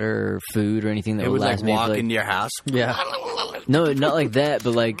water or food or anything that It would last like maybe walk for, like, into your house. Yeah. No, not like that,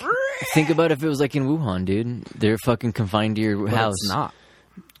 but like think about if it was like in Wuhan, dude. They're fucking confined to your But house. it's not.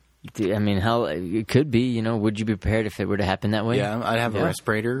 Dude, I mean, how it could be, you know? Would you be prepared if it were to happen that way? Yeah, I'd have Yeah. a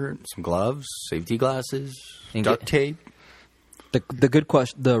respirator, some gloves, safety glasses, And duct get- tape. The good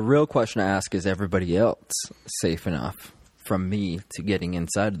question, the real question to ask is: everybody else safe enough from me to getting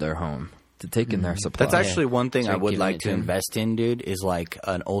inside their home to take in their supply? That's actually one thing So I would giving like it to to 'em. invest in, dude, is like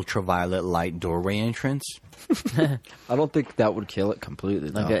an ultraviolet light doorway entrance. I don't think that would kill it completely.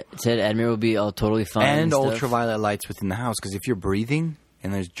 Though. Like I said, Admiral will be all totally fine. And stuff. ultraviolet lights within the house, because if you're breathing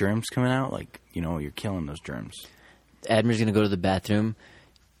and there's germs coming out, like, you know, you're killing those germs. Admir's gonna go to the bathroom,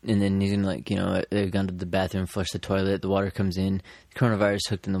 and then he's gonna, like, you know, they've gone to the bathroom, flush the toilet, the water comes in, the coronavirus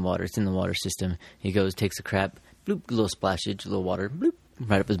hooked in the water, it's in the water system. He goes, takes a crap, bloop, a little splashage, a little water, bloop,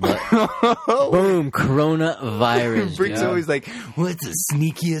 right up his butt. Boom, coronavirus. Brick's dude. always like, what's the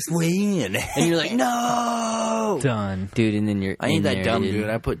sneakiest way in? And you're like, no, Done. dude, and then you're. I ain't in that there, dumb, dude. dude.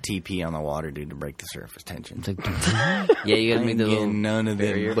 I put TP on the water, dude, to break the surface tension. It's like, yeah, you gotta I make ain't the little. getting none of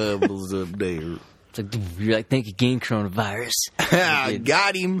barrier. them bubbles up there. It's like, you're like, thank you, again, coronavirus. I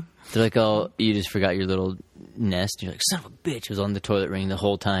got him. They're like, oh, you just forgot your little nest. You're like, son of a bitch. It was on the toilet ring the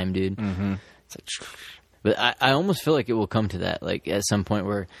whole time, dude. Mm-hmm. It's like, but I almost feel like it will come to that. Like, at some point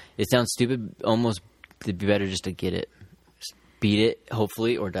where it sounds stupid, almost it'd be better just to get it. Just beat it,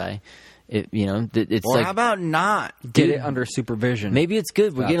 hopefully, or die. You know, it's Or like, how about not? Get Dude, it under supervision. maybe it's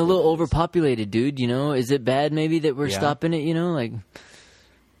good. We're That's getting a little what it is. overpopulated, dude. You know, is it bad maybe that we're Yeah. stopping it, you know? Like,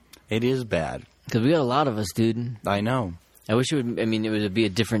 It is bad. because we got a lot of us, dude. I know. I wish it would, I mean, it would be a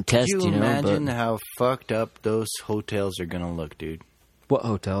different test, Could you know? imagine but how fucked up those hotels are going to look, dude? What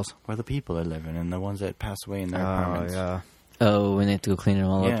hotels? Where the people are living and the ones that pass away in their Oh apartments. yeah. oh, when they have to go clean it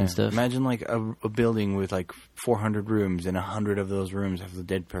all up and stuff. Imagine like a building with like 400 rooms, and 100 of those rooms have the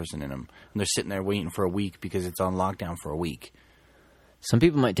dead person in them, and they're sitting there waiting for a week because it's on lockdown for a week. Some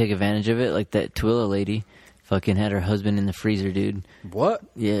people might take advantage of it, like that Twilla lady. Fucking had her husband in the freezer, dude. What?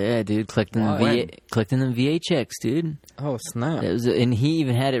 Yeah, dude, collecting Why? them VA checks, dude. Oh snap! It was, and he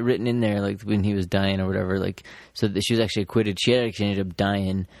even had it written in there, like when he was dying or whatever. Like, so that she was actually acquitted. She had actually ended up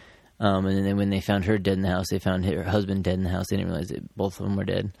dying. And then when they found her dead in the house, they found her husband dead in the house. They didn't realize that both of them were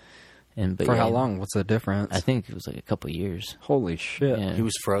dead. But For yeah, how long? What's the difference? I think it was like a couple of years. Holy shit! Yeah. He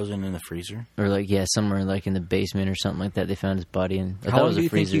was frozen in the freezer. Or like, yeah, somewhere like in the basement or something like that. They found his body, and I How thought it long was do a you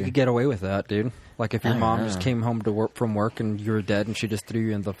freezer. think you could get away with that, dude? Like if your I don't mom know. just came home to work from work and you were dead and she just threw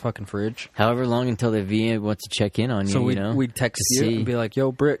you in the fucking fridge. However long until the VA wants to check in on you, So you know? we'd text to you see. and be like,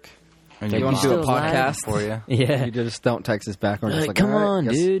 "Yo, Brick, And You want to do a still alive podcast for you? Yeah. You just don't text us back. We're just like, Come all right, on,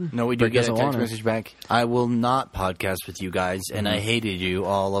 guess- dude. No, we do Rick get a doesn't text want it. message back. I will not podcast with you guys, and I hated you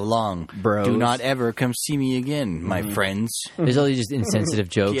all along. Bros. Do not ever come see me again, my friends. There's all these just insensitive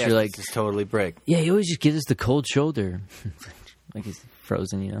jokes. Yeah, You're like, it's totally brick. yeah, he always just gives us the cold shoulder. Like he's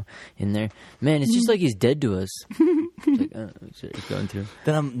frozen, you know, in there. Man, it's just like he's dead to us. It's like, shit, it's going through.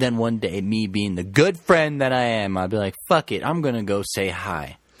 Then one day, me being the good friend that I am, I'd be like, fuck it, I'm going to go say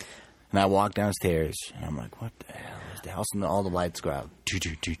hi. And I walk downstairs, and I'm like, what the hell is the house? And all the lights go out.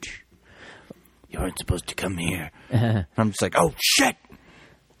 You weren't supposed to come here. And I'm just like, oh, shit!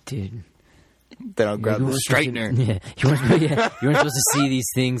 Dude. Then I'll grab You the weren't supposed to- straightener. Yeah, you weren't supposed to see these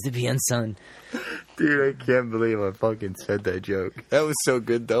things to be unsun. Dude, I can't believe I fucking said that joke. That was so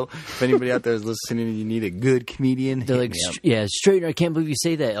good, though. If anybody out there is listening and you need a good comedian, They're hit like, me up. yeah, straightener. I can't believe you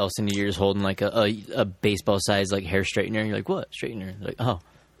say that. All of a sudden, you're just holding like a baseball size like hair straightener. You're like, what straightener? They're like, oh,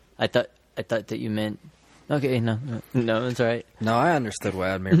 I thought that you meant. Okay, no, it's all right. No, I understood what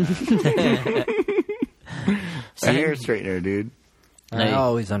Admir meant. A hair straightener, dude. I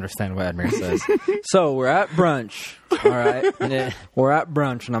always understand what Admir says. So we're at brunch. All right. Yeah. We're at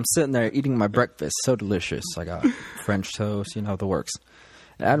brunch, and I'm sitting there eating my breakfast. So delicious. I got French toast, you know, the works.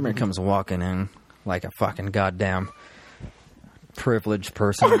 And Admir comes walking in like a fucking goddamn privileged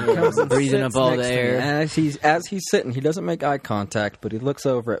person. He comes and Breathing sits up all next the to me. air. And as he's sitting, he doesn't make eye contact, but he looks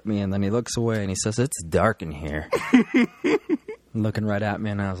over at me, and then he looks away, and he says, "It's dark in here." Looking right at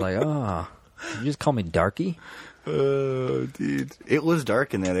me, and I was like, "Oh, did you just call me darky?" Oh, dude. It was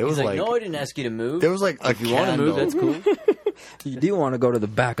dark in there. There was He's like, like, no, I didn't ask you to move. there was like a if you want to move, that's cool. You do want to go to the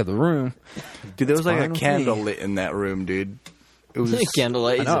back of the room. Dude, there was like a fine with candle me. lit in that room, dude. It was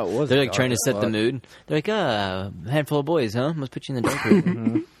Candlelight. I know, it was They're like dark trying to as set the fuck. mood. They're like, a handful of boys, huh? Must put you in the dark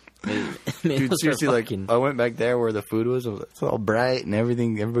room. Dude, seriously, like, I went back there where the food was. It's all bright and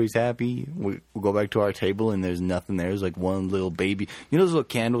everything. Everybody's happy. We go back to our table, and there's nothing there. There's like one little baby. You know those little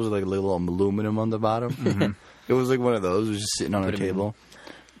candles with like a little aluminum on the bottom? Mm-hmm. It was like one of those. It was just sitting on our table.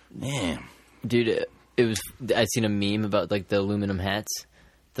 Man. Dude, it was. I seen a meme about like the aluminum hats.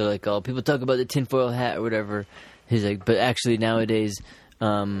 They're like, oh, people talk about the tinfoil hat or whatever. He's like, but actually nowadays, They're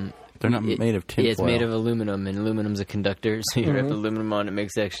not made of tinfoil. Yeah, it's made of aluminum, and aluminum's a conductor, so you wrap aluminum on it,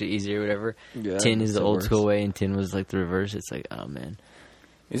 makes it actually easier or whatever. Yeah, tin is that's the the old worst. school way, and tin was like the reverse. It's like, oh man.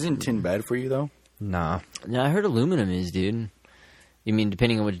 Isn't tin bad for you, though? Nah. No, I heard aluminum is, dude. You mean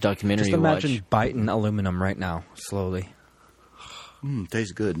depending on which documentary Just you imagine watch? biting aluminum right now, slowly.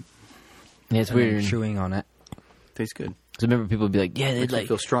 Tastes good. Yeah, it's And then weird. chewing on it. Tastes good. So remember, people would be like, "Yeah, they'd Makes you like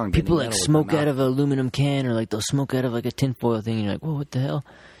feel strong people getting like metal with smoke their out mouth. of an aluminum can, or like they'll smoke out of like a tinfoil thing." And you're like, "Whoa, what the hell?"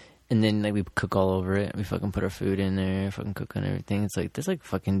 And then like we cook all over it. We fucking put our food in there, fucking cook on everything. It's like that's like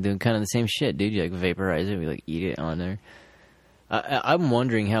fucking doing kind of the same shit, dude. You like vaporize it, we like eat it on there. I'm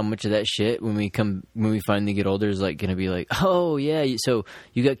wondering how much of that shit when we finally get older is like gonna be like, oh yeah, so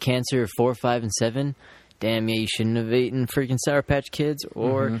you got cancer 4, 5, and 7. Damn, yeah, you shouldn't have eaten freaking Sour Patch Kids,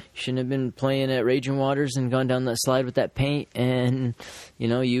 or you shouldn't have been playing at Raging Waters and gone down that slide with that paint, and, you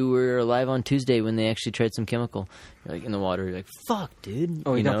know, you were alive on Tuesday when they actually tried some chemical. You're like, in the water, you're like, fuck, dude.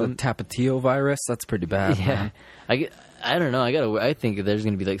 Oh, you got know? the Tapatio virus? That's pretty bad, Yeah. man. I don't know, I think there's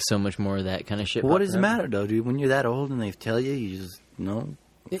going to be, like, so much more of that kind of shit. What does it popping up. matter, though, dude? When you're that old and they tell you, you just,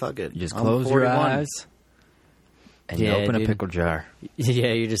 fuck it. You just I'm close your 41. eyes and you Yeah, open dude. a pickle jar.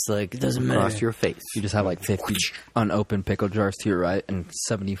 Yeah, you're just like, it doesn't matter. Across your face. You just have like 50 unopened pickle jars to your right and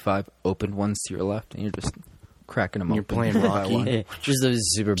 75 opened ones to your left, and you're just cracking them You're open. playing one by Rocky. one. Yeah, just those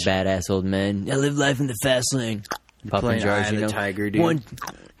super badass old men. I live life in the fast lane. Popping playing jars, Eye of you the know. Tiger, dude. One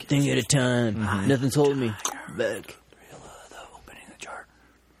thing at a time. Nothing's holding me back. Opening the jar.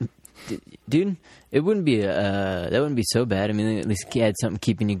 Dude, it wouldn't be that wouldn't be so bad. I mean, at least you had something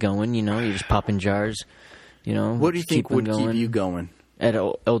keeping you going. You know, you're just popping jars. You know, What do you just think keeping would going keep you going? at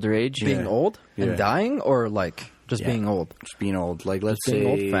an older age? Being old Yeah. and dying, or like just Yeah. being old? Just being old. Like, let's Just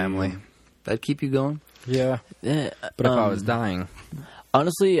being say... old family. That'd keep you going? Yeah. Yeah, But if I was dying,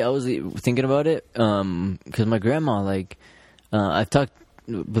 honestly, I was thinking about it because my grandma, like, I've talked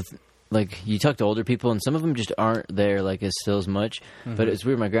with, like, you talk to older people, and some of them just aren't there, like, still as much. But it's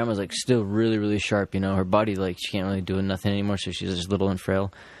weird. My grandma's, like, still really, really sharp, you know. Her body, like, she can't really do nothing anymore, so she's just little and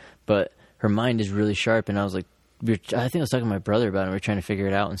frail. But her mind is really sharp, and I was like, I think I was talking to my brother about it, and we were trying to figure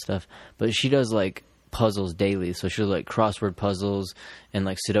it out and stuff. But she does, like, puzzles daily, so she'll like crossword puzzles and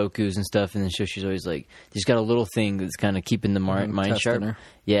like Sudokus and stuff, and then she's always like, she's got a little thing that's kind of keeping the mind testing sharp. her.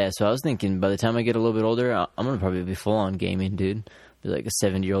 Yeah, so I was thinking by the time I get a little bit older, I'm gonna probably be full on gaming, dude. Be like a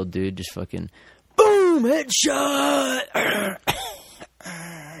 70-year-old dude, just fucking boom headshot.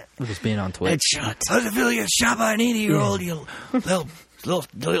 or just being on Twitch. Headshot. How's it feel to get shot by an 80-year-old? You little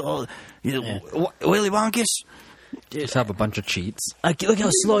Willy Wonkus. Just have a bunch of cheats. Look how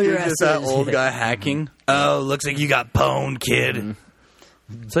slow your ass is. That old guy hacking. Oh, looks like you got pwned, kid.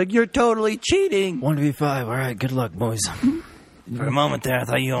 It's like you're totally cheating. 1v5. All right, good luck, boys. For a moment there, I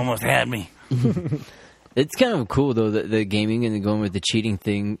thought you almost had me. It's kind of cool though, the gaming and the going with the cheating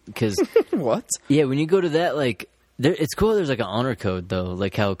thing, because What? yeah, when you go to that, like, it's cool. There's like an honor code though,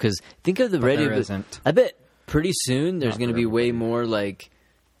 like how, because think of the radio. there isn't. I bet pretty soon there's going to be way more like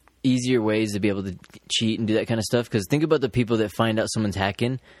easier ways to be able to cheat and do that kind of stuff. Because think about the people that find out someone's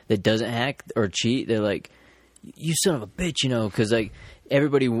hacking that doesn't hack or cheat. They're like, you son of a bitch, you know, because like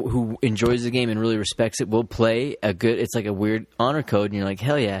everybody who enjoys the game and really respects it will play a good. It's like a weird honor code, and you're like,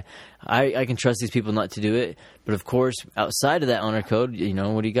 hell yeah, I can trust these people not to do it. But of course, outside of that honor code, you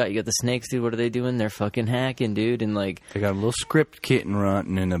know, what do you got? You got the snakes, dude. What are they doing? They're fucking hacking, dude. And like, They got a little script kitten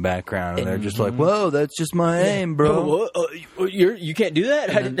running in the background, and they're just like, "Whoa, that's just my aim, bro." you can't do that.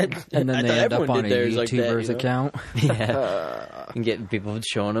 And then they end up on a YouTuber's account. Yeah, and getting people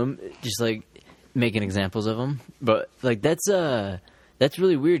showing them, just like making examples of them. But like that's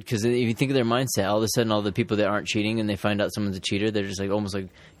really weird, because if you think of their mindset, all of a sudden all the people that aren't cheating and they find out someone's a cheater, they're just like almost like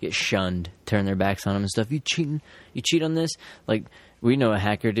get shunned, turn their backs on them and stuff. You cheating? You cheat on this? Like, we know a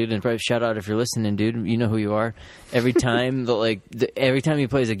hacker, dude, and probably shout out if you're listening, dude. You know who you are. Every time every time he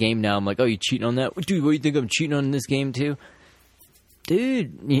plays a game now, I'm like, oh, you cheating on that, dude? What do you think I'm cheating on in this game too,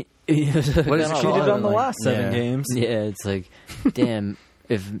 dude? What is cheated on the last 7 games? Yeah, it's like, damn,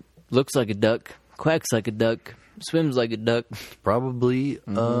 if looks like a duck, quacks like a duck, swims like a duck. Probably.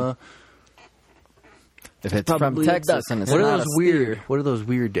 If it's from Texas and it's What not are those a weird? steer. What are those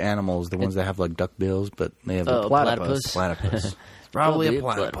weird animals? The ones that have like duck bills, but they have Oh, a platypus. platypus. Probably a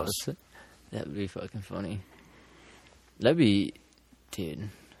platypus. That would be fucking funny. That'd be, dude.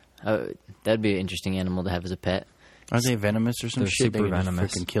 That'd be an interesting animal to have as a pet. Are they venomous or some They're shit? super They can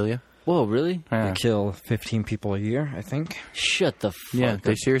venomous. freaking kill you. Whoa, really? They Yeah, kill 15 people a year, I think. Shut the fuck yeah, up.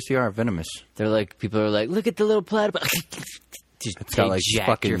 they seriously are venomous. They're like, people are like, look at the little platypus. Just It's got, like,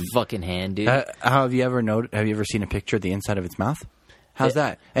 jack your fucking- fucking hand, dude. How have you ever Have you ever seen a picture of the inside of its mouth? How's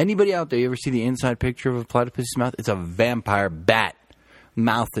that? Anybody out there, you ever see the inside picture of a platypus's mouth? It's a vampire bat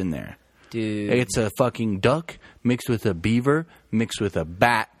mouth in there. Dude. It's a fucking duck mixed with a beaver mixed with a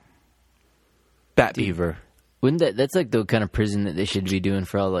bat beaver. Wouldn't that's like the kind of prison that they should be doing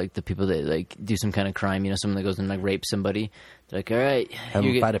for all like the people that like do some kind of crime, you know, someone that goes and like rapes somebody. They're like, all right, Have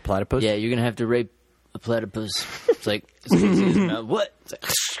them fight a platypus? Yeah, you're gonna have to rape a platypus. It's like, it's like his mouth. What? It's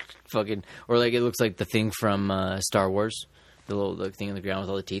like, fucking, or like it looks like the thing from Star Wars, the little thing in the ground with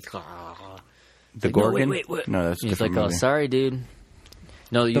all the teeth. The Like, no, Gorgon? wait, what? No, that's a He's like, different oh, movie. sorry, dude.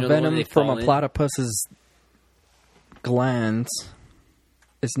 No, you The know the one venom they from fall a in? platypus's glands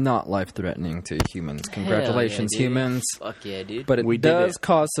is not life-threatening to humans. Congratulations, Hell yeah, dude. humans. Fuck yeah, dude. But it We did does it.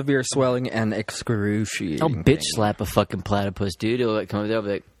 cause severe swelling and excruciating. I'll bitch slap a fucking platypus, dude. It'll like come over there, I'll be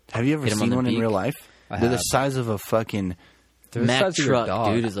like, Have you ever Hit 'em on seen the one in beak. real life? I They're the have. size of a fucking They're the Mack size of your truck,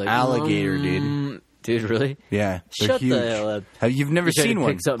 dog. dude, is like alligator, dude. Dude, really? Yeah, they're Shut the huge. hell up. You've never You tried to seen pick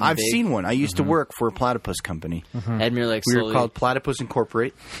one. something I've big. seen one. I used to work for a platypus company. Admir like We slowly. were called Platypus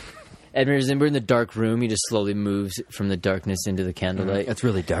Incorporate. Admir's in. We're in the dark room. He just slowly moves from the darkness into the candlelight. It's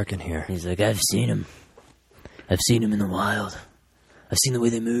really dark in here. He's like, I've seen him. I've seen him in the wild. I've seen the way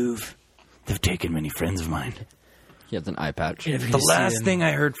they move. They've taken many friends of mine. He has an eye patch. The last thing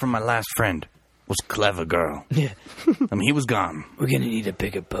I heard from my last friend was clever girl. Yeah, I mean, he was gone. we're gonna need a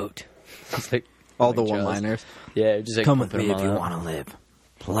bigger boat. It's like All the Charles. one-liners. Yeah, just like Come with pumping me them if you all out. want to live.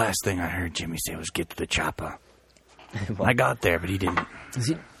 The last thing I heard Jimmy say was get to the chopper. I got there, but he didn't.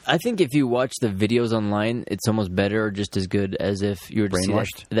 See, I think if you watch the videos online, it's almost better or just as good as if you were to see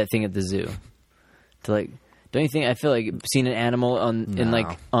Brainwashed? that thing at the zoo. To like, don't you think? I feel like seeing an animal on No.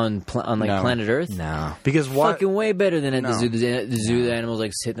 planet Earth. No. Because what? Fucking way better than at No. the zoo. The zoo, the animal's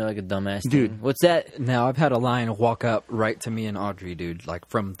like sitting there like a dumbass. Dude. thing. What's that? Now, I've had a lion walk up right to me and Audrey, dude, like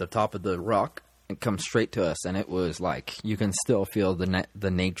from the top of the rock and come straight to us. And it was like, you can still feel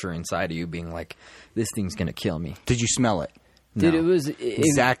the nature inside of you being like, this thing's going to kill me. Did you smell it? Dude, No. it was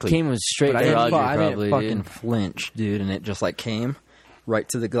Exactly. It came with straight But I for didn't Audrey, I probably, didn't fucking dude. flinch, dude, and it just like came right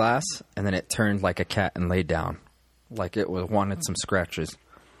to the glass, and then it turned like a cat and laid down, like it wanted some scratches.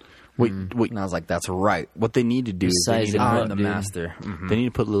 Wait. And I was like, "That's right. What they need to do is they Size need, it to, up, I'm the dude. master." Mhm. they need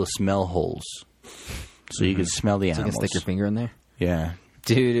to put little smell holes so you can smell the So you animals. can stick your finger in there. Yeah.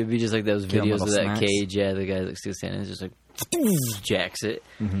 Dude, it'd be just like those Give 'em videos of little that smacks. cage. Yeah, the guy like still standing, is just like jacks it,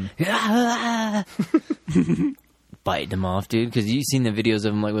 biting them off, dude. Because you've seen the videos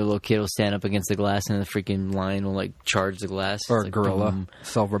of him like where a little kid will stand up against the glass and the freaking lion will like charge the glass. Or It's a like, gorilla, boom.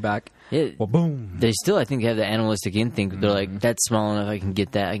 silverback. Yeah. Well, boom. They still, I think, have the animalistic instinct. They're like, that's small enough. I can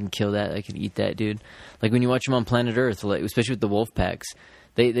get that. I can kill that. I can eat that, dude. Like when you watch them on Planet Earth, like especially with the wolf packs,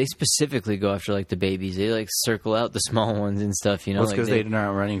 they specifically go after like the babies. They like circle out the small ones and stuff. You know, Well, it's like, because they're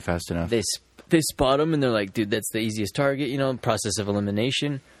not running fast enough. they spot them and they're like, dude, that's the easiest target. You know, process of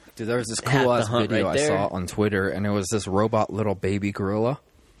elimination. Dude, there was this Half cool the ass hunt video right I there. saw on Twitter, and it was this robot little baby gorilla,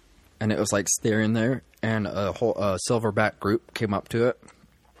 and it was like staring there, and a whole silverback group came up to it,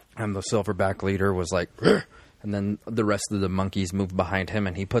 and the silverback leader was like, "Rrr," and then the rest of the monkeys moved behind him,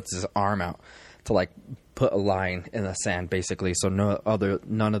 and he puts his arm out to like put a line in the sand, basically, so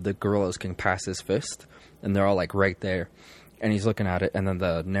none of the gorillas can pass his fist, and they're all like right there. And he's looking at it, and then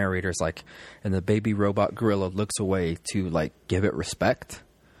the narrator's like, and the baby robot gorilla looks away to like give it respect.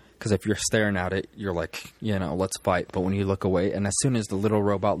 Because if you're staring at it, you're like, you know, let's fight. But when you look away, and as soon as the little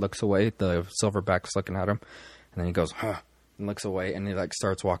robot looks away, the silverback's looking at him, and then he goes, huh, and looks away, and he like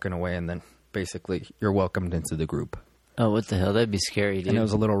starts walking away, and then basically you're welcomed into the group. Oh, what the hell? That'd be scary, dude. And it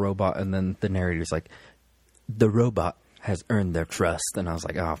was a little robot, and then the narrator's like, the robot has earned their trust. And I was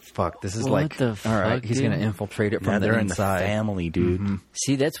like, oh, fuck, this is What like, the all fuck, right, he's dude? going to infiltrate it from Yeah, the they're inside. in the family, dude.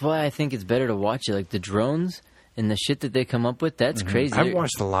 See, that's why I think it's better to watch it. Like the drones and the shit that they come up with, that's crazy. I've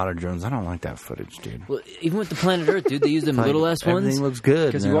watched a lot of drones. I don't like that footage, dude. Well, even with the Planet Earth, dude, they use them Like, little ass ones. Everything looks good.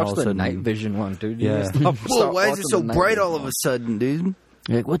 Because and you then watch all the of a sudden- night vision one, dude. You Yeah. just stop Whoa, why is watching it so the night bright vision all of a one. sudden, dude?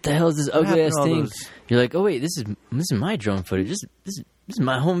 You're like, what the hell is this ugly happened ass to all thing? those- You're like, oh wait, this is my drone footage. This is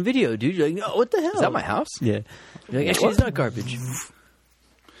my home video, dude. You're like, no, what the hell? Is that my house? Yeah. You're like, actually, it's not garbage. No,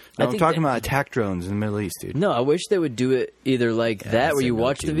 I I'm think talking that- about attack drones in the Middle East, dude. No, I wish they would do it either like that, that's where you a no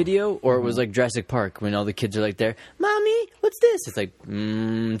watch the too. video, or it was like Jurassic Park when all the kids are like there, "Mommy, what's this?" It's like,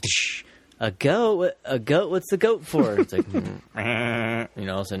 tsh, a goat. A goat. What's the goat for? It's like, you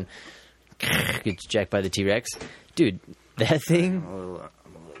know, all of a sudden gets jacked by the T-Rex, dude. That thing. I'm a little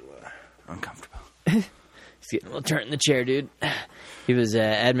uncomfortable. He's getting a little turnt in the chair, dude. He was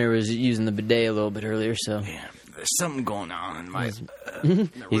Admir was using the bidet a little bit earlier, so Yeah, there's something going on in my. he's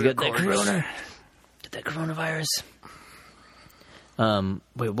got that corona. Got that coronavirus.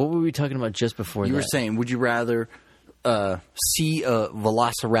 Wait, what were we talking about just before You that? were saying, would you rather see a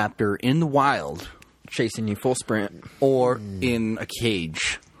velociraptor in the wild Chasing you full sprint or in a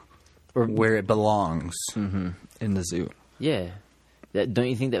cage, or where it belongs? in the zoo. Yeah. Don't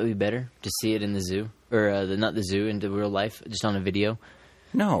you think that would be better to see it in the zoo? Or not the zoo, in the real life, just on a video,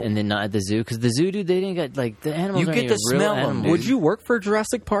 No, and then not at the zoo? Because the zoo, dude, they didn't got, like, the animals You aren't get even to real smell 'em, animals. dude. Would you work for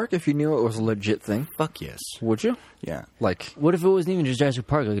Jurassic Park if you knew it was a legit thing? fuck yes. Would you? Yeah. Like, What if it wasn't even just Jurassic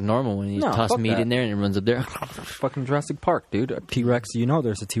Park, like a normal one? You No, toss fuck meat that. in there and it runs up there. fucking Jurassic Park, dude. A T-Rex, you know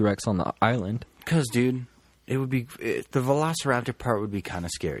there's a T-Rex on the island. Because, dude, it would be the velocirapter part would be kind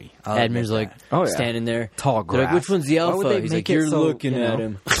of scary. I'll admit Admir's like that. Oh, yeah. standing there. Tall They're like, grass. which one's the Why alpha? would they He's make like, it you're so, looking you at know?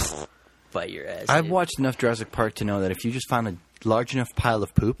 him. Fight your ass. I've dude. watched enough Jurassic Park to know that if you just find a large enough pile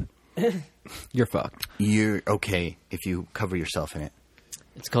of poop, You're fucked. you're okay if you cover yourself in it.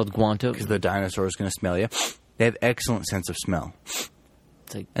 It's called Guanto. Because the dinosaur is going to smell you. They have excellent sense of smell. It's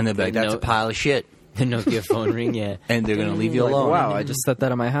like, And they'll be like, that's a pile of shit. The Nokia phone ring, yeah. And they're going to leave you Like, alone. wow, I just set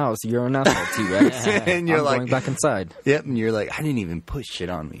that in my house. You're an asshole, T-Rex. And you're I'm like, going back inside. yep. And you're like, I didn't even put shit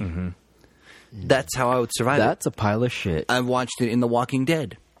on me. That's how I would survive it. That's a pile of shit. I've watched it in The Walking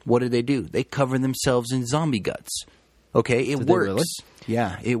Dead. What do? They cover themselves in zombie guts. Okay, it Did they works. really?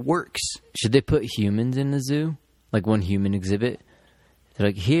 Yeah, it works. Should they put humans in the zoo? Like one human exhibit? They're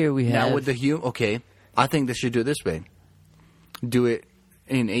like, here we have... Now with the okay, I think they should do it this way. Do it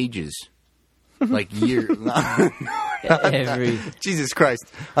in ages. Like year. every... Jesus Christ.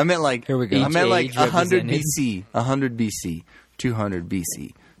 I meant like, Here we go. I meant Each like age 100 represented. BC, 100 BC, 200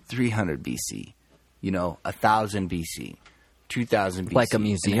 BC, 300 BC, 1,000 BC, 2,000 BC. Like a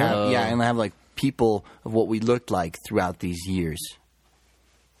museum? And and have like people of what we looked like throughout these years.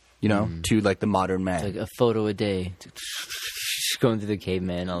 To like the modern man. Like a photo a day. Going through the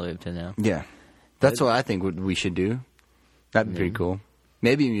caveman all the way up to now. Yeah. That's what I think we should do. That'd be pretty cool.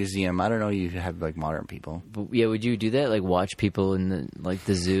 Maybe a museum. I don't know. You have like modern people. But, yeah, would you do that? Like watch people in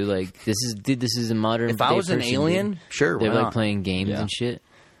the zoo? Like this is a modern. If I day was an person, alien, dude. sure. They're why like not? playing games Yeah. and shit.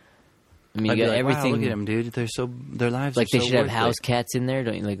 I mean, I'd you be got like, wow, everything. look at them, dude. Their lives. Like are they so should have worth house it. cats in there,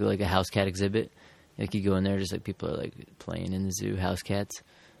 don't you? Like a house cat exhibit. Like you go in there, just like people are like playing in the zoo, house cats,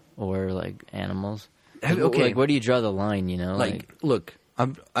 or like animals. Like, Okay. like where do you draw the line? Like, look, I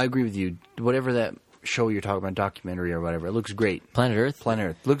agree with you. Whatever that show you're talking about, documentary or whatever, it looks great. Planet Earth. Planet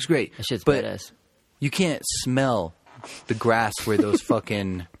Earth looks great. That shit's but badass. you can't smell the grass where those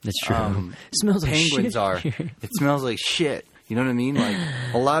fucking That's true. It smells like penguins shit. are. It smells like shit. You know what I mean? Like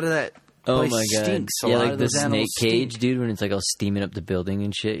a lot of that Oh place my god! stinks. A Yeah, lot like of the those snake animals cage, stink. dude. When it's like all steaming up the building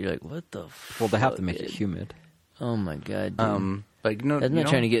and shit, you're like, what the? Well, they have to make fuck, it dude? humid. Oh my god, dude. Like no, I'm not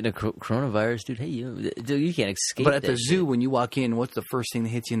trying to get into coronavirus, dude. Hey, dude, you can't escape. But at the that zoo, shit. when you walk in, what's the first thing that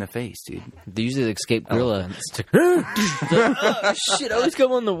hits you in the face, dude? They usually escape gorilla. It's like, oh, shit, I always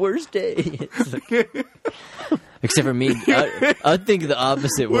come on the worst day. It's like- except for me, I think the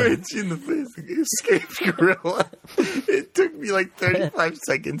opposite way. hits you in the face? Escaped gorilla. It took me like 35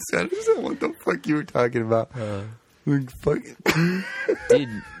 seconds to understand what the fuck you were talking about. Like, fuck it.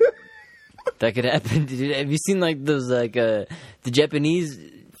 Dude, that could happen. Dude, have you seen like those like the Japanese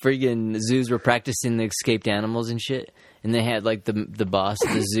friggin' zoos were practicing the escaped animals and shit, and they had like the boss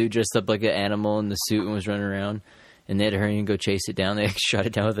of the zoo dressed up like an animal in the suit and was running around, and they had to hurry and go chase it down. They like, shot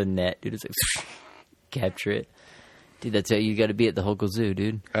it down with a net, dude. It's like capture it, dude. That's how you got to be at the Hokel Zoo,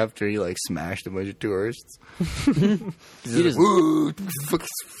 dude. After he like smashed a bunch of tourists. You just Woo, fucking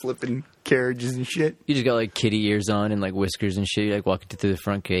flipping carriages and shit. you just got like kitty ears on and like whiskers and shit. You like walking through the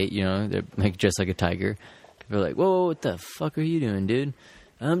front gate, you know. They're like dressed like a tiger. People are like, "Whoa, what the fuck are you doing, dude?"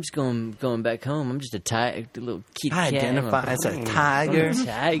 I'm just going back home. I'm just a little kitty I cat. identify as a tiger. I'm a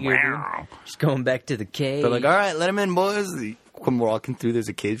tiger, dude. Just going back to the cave. They're like, all right, let him in, boys. They come walking through. There's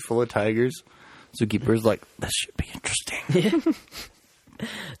a cage full of tigers. Zookeeper's like, that should be interesting.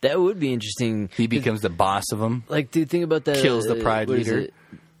 That would be interesting. He becomes the boss of them. Like, dude, think about that. Kills the pride what is leader. it?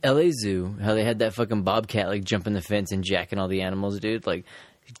 LA Zoo, how they had that fucking bobcat like jumping the fence and jacking all the animals, dude. Like,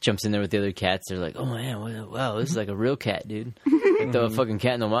 he jumps in there with the other cats. They're like, oh man, wow, this is like a real cat, dude. Like the fucking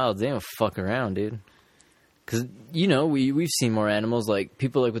cat in the wild, they don't fuck around, dude. Because, you know, we've seen more animals, like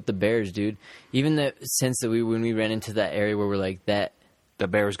people like with the bears, dude. Even the sense that when we ran into that area where we're like that, The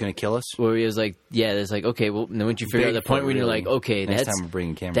bear was going to kill us. where it was like, yeah, there's like, okay, well, then once you figure out the point when you're like, okay, Next that's time we're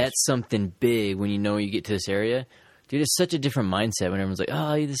bringing cameras. that's something big when you know you get to this area. Dude, it's such a different mindset when everyone's like,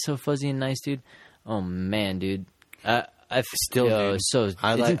 oh, this is so fuzzy and nice, dude. Oh, man, dude. I Still, dude, it's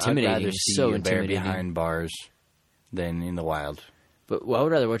I'd intimidating. rather It's see so a bear intimidating. behind bars than in the wild. But I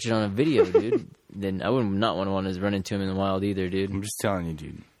would rather watch it on a video, dude, than I would not want to run into him in the wild either, dude. I'm just telling you,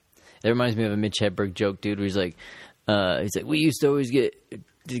 dude. That reminds me of a Mitch Hedberg joke, dude, where he's like, we used to always get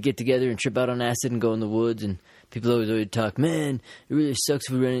together and trip out on acid and go in the woods, and people always would talk, man, it really sucks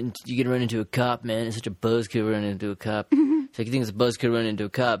if you get to run into a cop, man. It's such a buzzkill running into a cop. It's like, you think it's a buzzkill running into a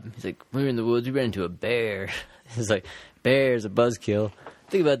cop? He's like, we were in the woods, we ran into a bear. It's like, bear's a buzzkill.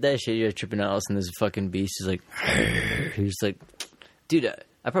 Think about that shit. You're tripping out, and this fucking beast is like, you're just like, dude,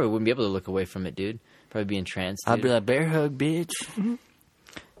 I probably wouldn't be able to look away from it, dude. Probably be entranced. Dude. I'd be like, bear hug, bitch. Dude,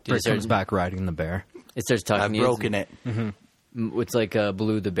 Britt comes back riding the bear. it starts talking I've to you. broken it. It's like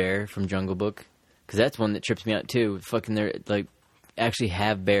Baloo the bear from Jungle Book, because that's one that trips me out too. Fucking, they're like actually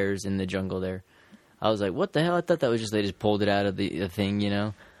have bears in the jungle there. I was like, what the hell? I thought that was just they just pulled it out of the thing, you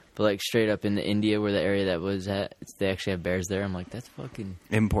know. But like straight up in the India where the area that was at, they actually have bears there. I'm like, that's fucking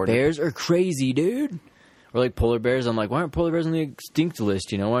Important. bears are crazy, dude. Or like polar bears. I'm like, why aren't polar bears on the extinct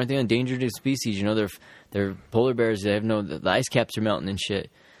list? You know, why aren't they on endangered species? You know, they're polar bears. They have the ice caps are melting and shit.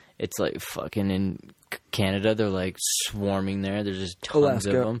 It's like fucking in Canada, they're like swarming there. There's just tons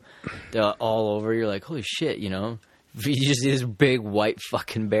of Alaska. them. They're all over. You're like, holy shit, you know. If you just see this big white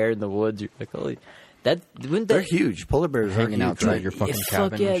fucking bear in the woods, you're like, holy. Wouldn't They're that huge. Polar bears are Hanging huge. outside your fucking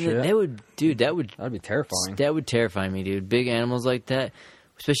fuck cabin yeah, and shit. that would, dude, That'd be terrifying. that would terrify me, dude. Big animals like that,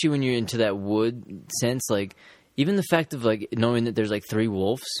 especially when you're into that wood sense. Like, even the fact of like knowing that there's like 3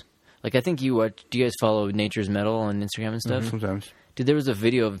 wolves. Like, I think do you guys follow Nature's Metal on Instagram and stuff? Sometimes. Dude, there was a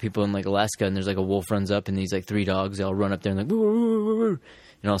video of people in like Alaska, and there's like a wolf runs up, and these like 3 dogs, they all run up there and like, woo, woo, woo, woo, woo.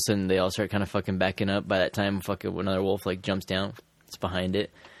 And all of a sudden they all start kind of fucking backing up. By that time, fucking another wolf like jumps down, it's behind it.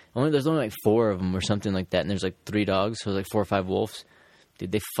 There's only like 4 of them or something like that, and there's like 3 dogs, so like 4 or 5 wolves.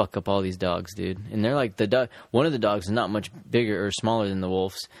 Dude, they fuck up all these dogs, dude. And they're like one of the dogs is not much bigger or smaller than the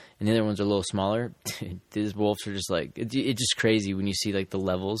wolves, and the other ones are a little smaller. Dude, these wolves are just like it's just crazy when you see like the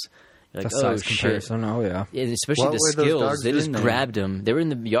levels. You're like, The size shit. comparison. Oh yeah. Yeah, and especially What the were those skills. dogs They just doing there? grabbed them. They were in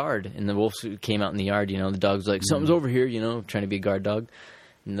the yard, and the wolves came out in the yard. You know, the dogs were like, something's over here. You know, trying to be a guard dog,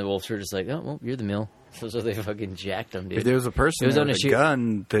 and the wolves were just like, oh well, you're the mill. So they fucking jacked them, dude. If there was a person It was there on with a a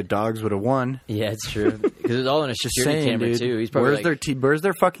gun, the dogs would have won. Yeah, it's true. Because it was all on a security camera dude. too. He's probably Where's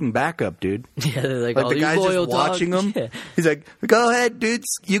their fucking backup, dude? yeah, they're like Like all the these guy's loyal just watching dogs. them. Yeah. He's like, "Go ahead, dudes,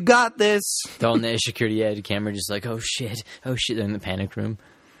 you got this." They're all in the security camera, just like, oh shit. They're in the panic room.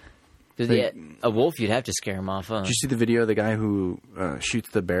 Because Like- a wolf, you'd have to scare him off. Huh? Did you see the video of the guy who shoots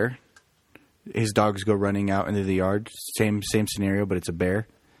the bear? His dogs go running out into the yard. Same scenario, but it's a bear.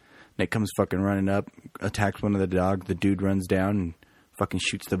 And it comes fucking running up, attacks one of the dogs. The dude runs down and fucking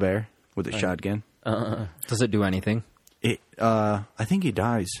shoots the bear with a shotgun. Does it do anything? I think he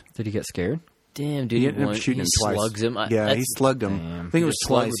dies. Did he get scared? Damn, dude. He ended up shooting him twice. Slugs him. Yeah, he slugged him. Damn. I think it was A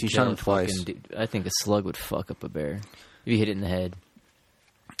slug twice. would He kill shot him a twice. fucking dude. I think a slug would fuck up a bear. If you hit it in the head.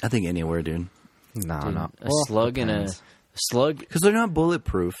 I think anywhere, dude. No, Dude, no. a slug and a slug. Because they're not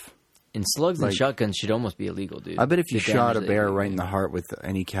bulletproof. And slugs and Like- shotguns should almost be illegal, dude. I bet if you The shot a damage bear they- right in the heart with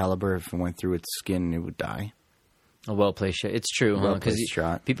any caliber, if it went through its skin, it would die. A well-placed shot. It's true, huh? Well-placed Because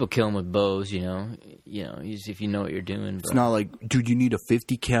shot. people kill them with bows, you know. If you know what you're doing. It's not like, dude, you need a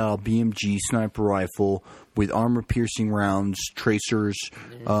 50 cal BMG sniper rifle with armor-piercing rounds, tracers.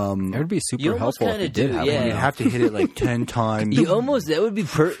 It would be super You almost helpful if kinda you did do, have yeah. one. You have to hit it like 10 times. You almost, that would be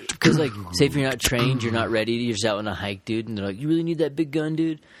because, like, say if you're not trained, you're not ready, you're just out on a hike, dude, and they're like, you really need that big gun,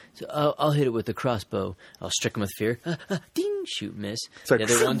 dude? So I'll hit it with a crossbow. I'll strike them with fear. Ding, shoot, miss. like-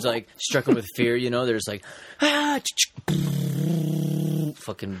 The other one's like, struck them with fear, you know, they're just like,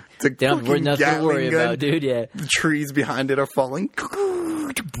 fucking, like they don't have fucking nothing to worry Gatling gun. about, dude, yeah. The trees behind it are falling.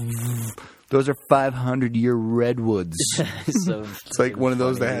 Those are 500-year redwoods. So It's like one of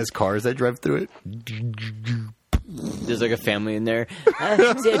those that has cars that drive through it. there's like a family in there.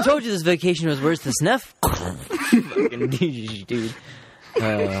 See, I told you this vacation was worse than snuff. Fucking dude.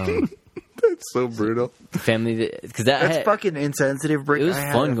 It's so brutal. Family, because that That's had, fucking insensitive. Brick. It was I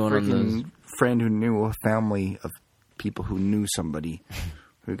had fun a going on freaking those. friend who knew a family of people who knew somebody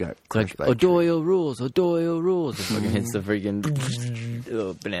who got crushed like by a tree. O'Doyle rules. O'Doyle rules. It fucking hits the freaking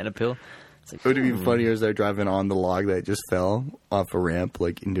little banana peel. It's like, It would have been funnier as they're driving on the log that just fell off a ramp,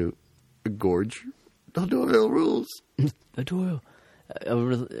 like into a gorge. O'Doyle rules. O'Doyle.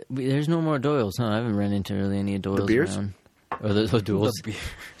 There's no more Doyles, huh? I haven't run into really any Doyles beers? around. Or those O'Doyles.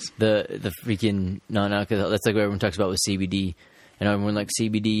 The freaking no, because that's like what everyone talks about with CBD, and everyone like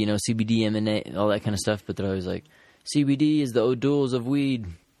CBD, you know, CBD, M&A, all that kind of stuff. But they're always like, CBD is the O'Doyles of weed.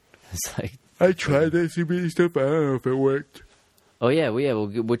 It's like, I tried that CBD stuff. I don't know if it worked. oh yeah, well,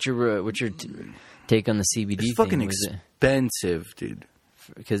 what's your take on the CBD? It's fucking thing? Was it- expensive, dude.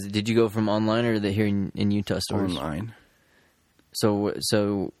 Because did you go from online or here in Utah stores? Online. So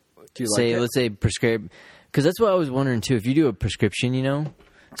Do you like say it? let's say prescribe, because that's what I was wondering too. If you do a prescription, you know,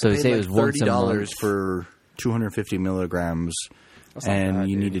 so Paid say like it was once a $30 month. for 250 milligrams, That's not and bad,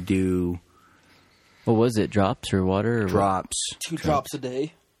 you dude. need to do What was it? Drops or water? Or what? drops. 2 drops a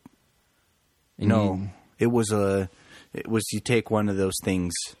day. And No, it was you take one of those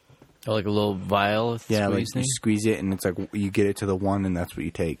things. Oh, like a little vial. Yeah, like squeeze you thing? squeeze it, and it's like you get it to the one, and that's what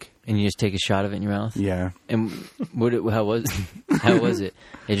you take. And you just take a shot of it in your mouth. Yeah, And how was it?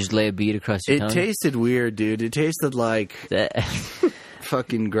 They just lay a bead across your it tongue. tasted weird, dude. It tasted like That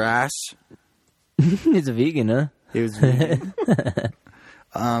fucking grass. it's a vegan, huh? It was vegan.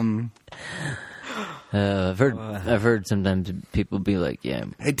 I've heard sometimes people be like, yeah,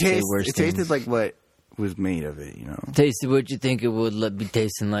 It say worse tasted things. like what was made of it, you know. Tasted what you think it would be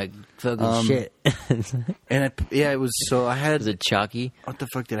tasting like. Fucking shit. And it was so I had Was it chalky? what the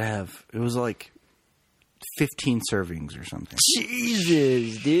fuck did I have? It was like 15 servings or something.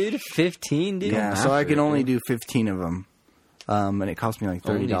 Jesus, dude, 15, dude. Yeah, so I could only do 15 of them, and it cost me like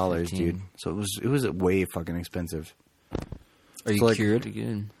Only $30, 15. dude. So it was way fucking expensive. Are you So, like, cured? Pretty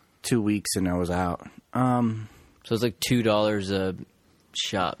good. 2 weeks and I was out. So it's like $2 a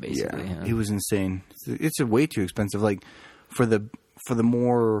shot, basically. Yeah, huh? it was insane. It's way too expensive. Like for the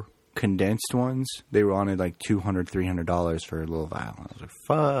more condensed ones, they were on it like $200, $300 for a little vial. I was like,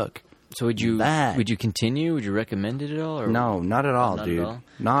 fuck. So would you continue? Would you recommend it at all? Or No, not at all, Not at dude. all?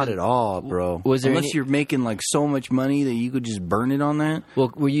 Not at all, bro. Was there Unless any- you're making like so much money that you could just burn it on that.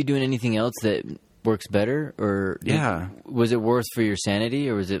 Well, were you doing anything else that works better, or Yeah. was it worse for your sanity,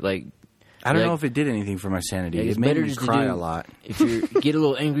 or was it like? I don't Like- know if it did anything for my sanity. Like, It it's made better me just to cry do- a lot. If you get a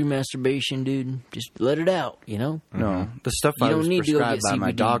little angry masturbation, dude, just let it out. You know. No, the stuff You I don't was need to go prescribed get by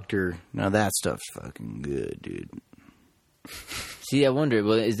my CBD. doctor. Now that stuff's fucking good, dude. See, I wonder.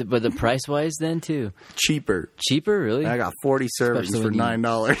 Well, is it? But the price wise, then too Cheaper. cheaper, really? I got 40 servings Especially for when you-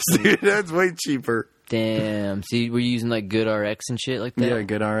 $9, dude. That's way cheaper. Damn. See, were you using like Good RX and shit like that? Yeah,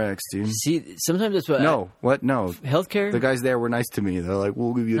 good RX, dude. See, sometimes that's what. No, what? No. Healthcare. The guys there were nice to me. They're like,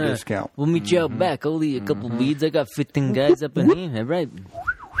 we'll give you a discount. We'll meet you out back. Only a couple beads. I got 15 guys up in here. All right.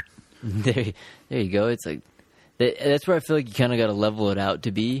 There you go. It's like that's where I feel like you kind of got to level it out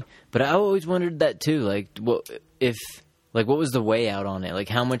to be. But I always wondered that too. Like, what was the way out on it? Like,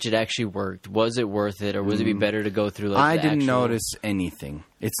 how much it actually worked? Was it worth it, or was it be better to go through? Like, I the didn't actual- notice anything.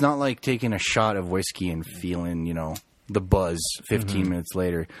 It's not like taking a shot of whiskey and feeling, the buzz 15 minutes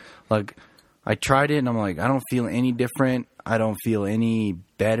later. Like, I tried it and I'm like, I don't feel any different. I don't feel any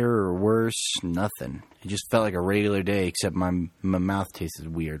better or worse. Nothing. It just felt like a regular day, except my mouth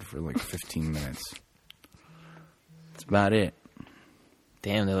tasted weird for like 15 minutes. about it.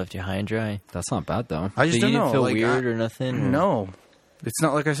 Damn, they left you high and dry. That's not bad though. I just So don't you know. didn't feel like, weird or nothing? Or? No. It's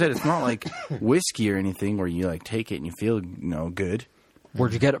not, like I said, it's not like whiskey or anything where you, like, take it and you feel, good.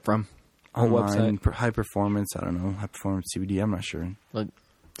 Where'd you get it from? What Online, website? High performance, I don't know. High performance CBD, I'm not sure. Like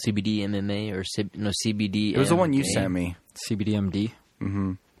CBD MMA or CBD? It was the one you sent me. CBDMD.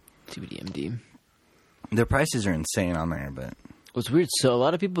 CBDMD. Their prices are insane on there, but It's weird. So a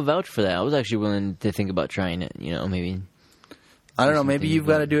lot of people vouch for that. I was actually willing to think about trying it. Maybe. I don't know. Maybe something you've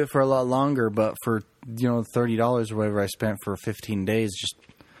got to do it for a lot longer, but for $30 or whatever I spent for 15 days,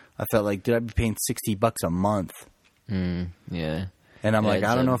 I felt like, did I be paying $60 a month? Yeah. And I'm Yeah, like,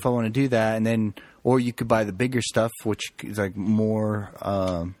 I don't it's know if I want to do that. And then, or you could buy the bigger stuff, which is like more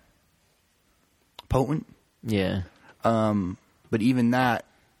potent. Yeah. But even that,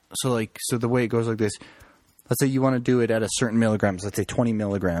 so the way it goes like this. Let's say you want to do it at a certain milligrams. Let's say 20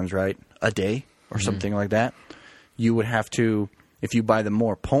 milligrams, right, a day or something like that. You would have to, if you buy the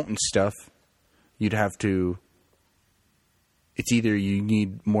more potent stuff, you'd have to. It's either you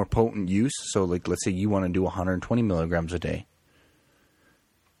need more potent use. So, like, let's say you want to do 120 milligrams a day.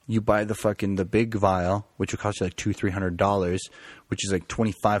 You buy the big vial, which would cost you like $200-$300, which is like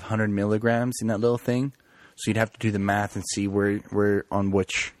 2,500 milligrams in that little thing. So you'd have to do the math and see where on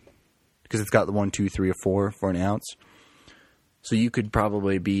which, because it's got the 1, 2, 3, or 4 for an ounce. So you could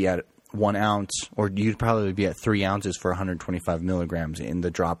probably be at 1 ounce, or you'd probably be at 3 ounces for 125 milligrams in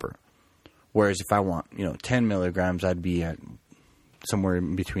the dropper. Whereas if I want 10 milligrams, I'd be at somewhere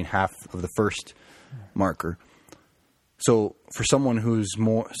in between half of the first marker. So for someone who's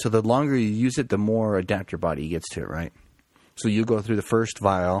more, so the longer you use it, the more adapt your body gets to it, right? So you go through the first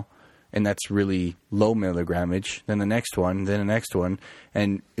vial, and that's really low milligrammage, then the next one,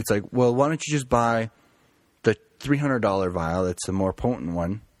 and it's like, well, why don't you just buy the $300 vial that's the more potent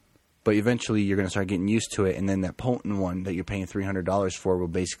one, but eventually you're going to start getting used to it, and then that potent one that you're paying $300 for will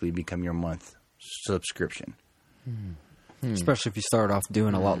basically become your month subscription. Especially if you start off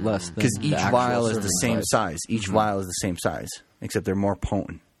doing a lot less. Because Than each the actual vial is the serving same size. Each vial is the same size, except they're more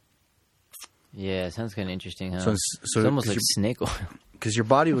potent. Yeah, it sounds kind of interesting, huh? So it's almost like snake oil. Because your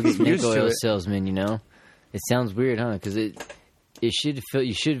body will get Snake used to oil it. salesman, It sounds weird, huh? Because you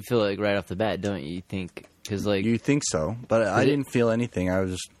should feel like right off the bat, don't you think? Because like You think so, but I didn't feel anything. I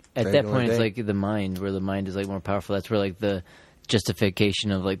was just at that point, it's like the mind, where the mind is like more powerful. That's where like the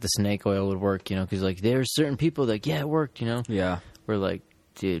justification of like the snake oil would work, because like there are certain people that it worked, Yeah. We're like,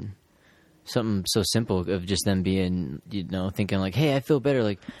 dude, something so simple of just them being, thinking like, hey, I feel better,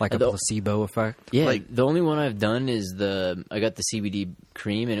 like Like a placebo effect. Yeah, Like- the only one I've done is I got the CBD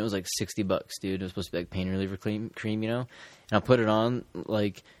cream, and it was like $60, dude. It was supposed to be like pain reliever cream, and I put it on,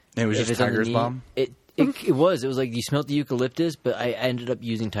 like, It was if just it's on the Tiger's knee- Balm? It was like you smelled the eucalyptus, but I ended up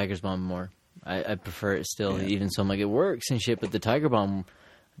using Tiger's Balm more. I prefer it still, even so I'm like, it works and shit, but the Tiger Balm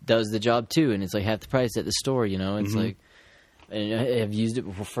does the job too, and it's like half the price at the store, It's like, and I've used it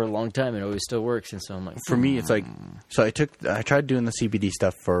for a long time, and it always still works, and so I'm like, for me, it's like, so I tried doing the CBD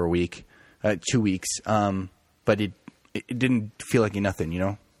stuff for a week, 2 weeks, but it didn't feel like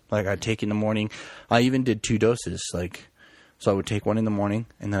nothing, Like I'd take in the morning. I even did 2 doses, so I would take one in the morning,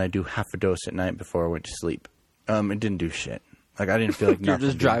 and then I'd do half a dose at night before I went to sleep. It didn't do shit. Like I didn't feel like You're nothing.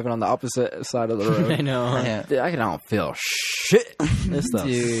 just driving on the opposite side of the road. I know. Yeah. Dude, I don't feel shit. This stuff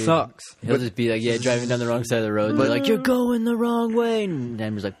Dude. sucks. He'll just be like, driving down the wrong side of the road. And they're like, you're going the wrong way. And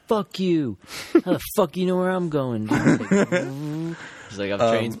Denver's like, fuck you. How the fuck you know where I'm going? He's like,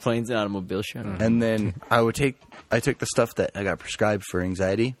 I've trains, planes, and automobiles. Shut up. And then I took the stuff that I got prescribed for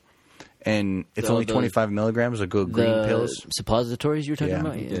anxiety, and it's Oh, only 25 milligrams of good green pills. Suppositories you were talking Yeah.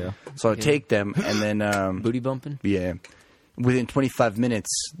 about? Yeah. So I take them, and then Booty bumping? yeah, within 25 minutes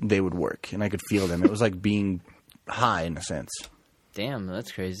they would work, and I could feel them. It was like being high in a sense. Damn,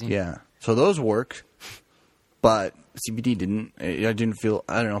 that's crazy. Yeah. So those worked, but CBD didn't. I didn't feel.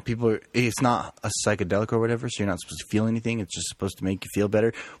 I don't know. It's not a psychedelic or whatever, so you're not supposed to feel anything. It's just supposed to make you feel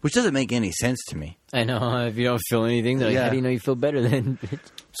better, which doesn't make any sense to me. I know. If you don't feel anything, they're like, Yeah. how do you know you feel better then?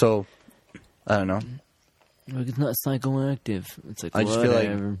 So I don't know. Like, it's not psychoactive. It's like, I just feel like,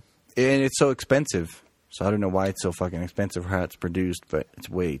 whatever. and it's so expensive. So I don't know why it's so fucking expensive, or how it's produced, but it's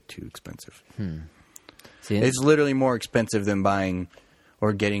way too expensive. See, It's literally more expensive than buying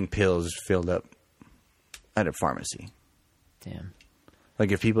or getting pills filled up at a pharmacy. damn.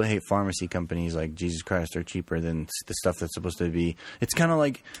 Like, if people hate pharmacy companies, like, Jesus Christ, they're cheaper than the stuff that's supposed to be. It's kind of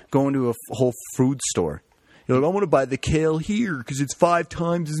like going to a whole food store. You're like, I want to buy the kale here because it's 5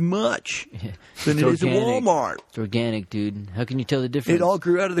 times as much than it is at organic. Walmart. It's organic, dude. How can you tell the difference? It all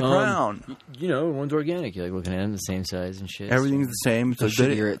grew out of the ground. One's organic. You're like looking at them the same size and shit. Everything's the same. So The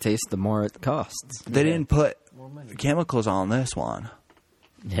shittier it tastes, the more it costs. they didn't put More chemicals on this one.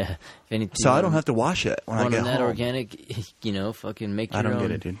 Yeah. If anything, So I don't have to wash it when I want get that home. organic, fucking make your I don't own.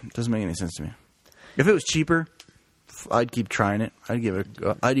 get it, dude. It doesn't make any sense to me. If it was cheaper, I'd keep trying it. I'd give it.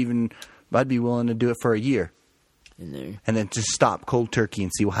 I'd be willing to do it for a year, In there. and then just stop cold turkey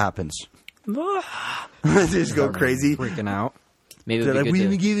and see what happens. Just go crazy. Freaking out. Maybe They're it'd like, be we good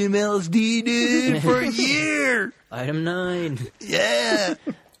even give him LSD, dude, for a year. Item 9. Yeah.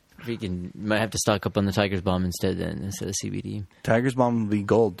 Freaking might have to stock up on the Tiger's Balm instead of CBD. Tiger's Balm will be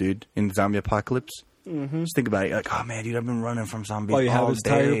gold, dude, in the zombie apocalypse. Just think about it. You're like, oh man, dude, I've been running from zombies all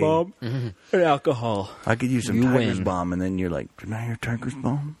day. and alcohol. I could use some You Tiger's win. Balm, and then you're like, can I hear Tiger's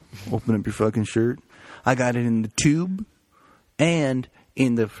Balm? Open up your fucking shirt. I got it in the tube and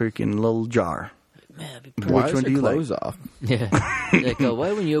in the freaking little jar. Man, that'd be Why Which is one your do you like? clothes off? Yeah. Like,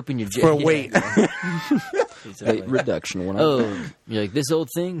 why when you open your jet? For weight. Weight reduction. When Oh, you're like, this old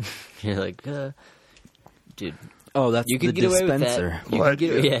thing? You're like, dude, that's you could the get away dispenser. with that. You What? could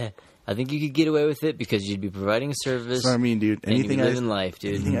get, yeah. I think you could get away with it because you'd be providing a service. That's what I mean, dude. And you'd be Anything living life,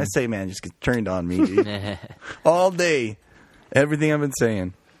 dude. anything I say, man, just gets turned on me, dude. All day. Everything I've been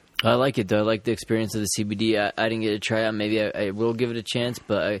saying. I like it, though. I like the experience of the CBD. I didn't get to try it. Maybe I will give it a chance,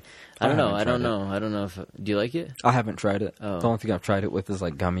 but I don't know. I don't know. I don't know if... Do you like it? I haven't tried it. Oh. The only thing I've tried it with is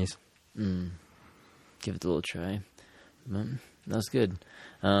like gummies. Give it a little try. That was good.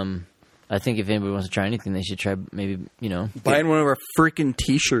 I think if anybody wants to try anything, they should try maybe, Buying one of our freaking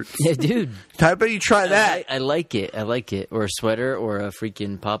T-shirts. Yeah, dude. How about you try that? I like it. I like it. Or a sweater or a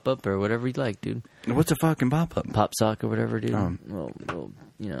freaking pop-up or whatever you like, dude. What's a fucking pop-up? Pop sock or whatever, dude. Well,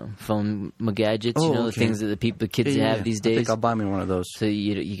 phone gadgets, Oh, the okay. things that the kids have these I think days. I'll buy me one of those. So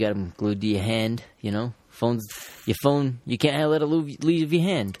you got them glued to your hand, Your phone, you can't let it leave your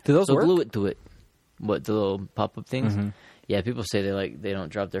hand. Do those so work? glue it to it. What, the little pop-up things? Yeah, people say they don't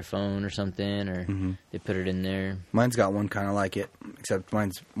drop their phone or something, or they put it in there. Mine's got one kind of like it, except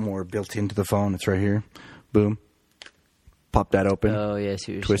mine's more built into the phone. It's right here. Boom. Pop that open. Oh, yeah, I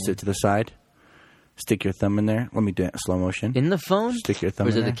see what you're Twist saying. it to the side. Stick your thumb in there. Let me do it in slow motion. In the phone? Stick your thumb Or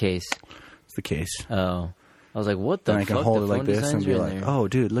is in it the there. case? It's the case. Oh. I was like, what the Then I fuck? can hold The it like phone this and designs be are in like, there. oh,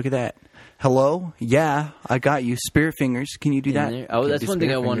 dude, look at that. Hello? Yeah, I got you. Spirit fingers. Can you do In that? there. Can Oh, you that's do one thing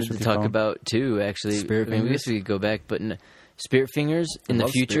I spirit wanted fingers to with your talk phone? about, too, actually. Spirit I mean, we fingers? guess we could go back, but... Spirit fingers in the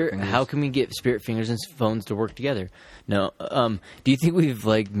love spirit future. fingers. How can we get spirit fingers and phones to work together? No. Do you think we've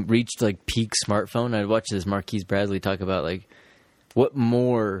reached peak smartphone? I watched this Marquise Bradley talk about what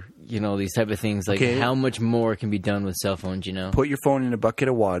more these type of things. Okay. How much more can be done with cell phones? Put your phone in a bucket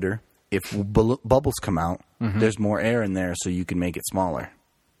of water. If bubbles come out, there's more air in there, so you can make it smaller.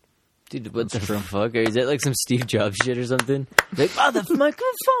 Dude, what the fuck? Is that some Steve Jobs shit or something? My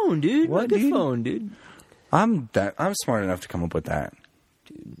good phone, dude. What, my good dude? phone, dude. I'm smart enough to come up with that.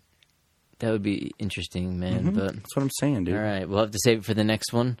 That would be interesting, man. But That's what I'm saying, dude. all right, we'll have to save it for the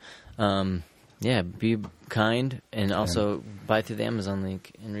next one. Yeah, be kind, and also buy through the Amazon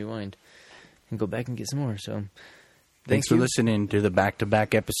link and rewind, and go back and get some more. So, Thanks for listening to the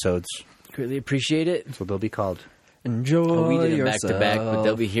back-to-back episodes. Greatly appreciate it. That's what they'll be called. Enjoy Oh, we did them back yourself. to back, but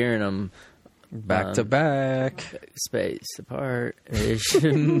they'll be hearing them back to back. space apart.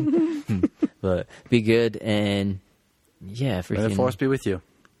 But be good, and yeah, May the freaking. force be with you.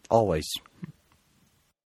 Always.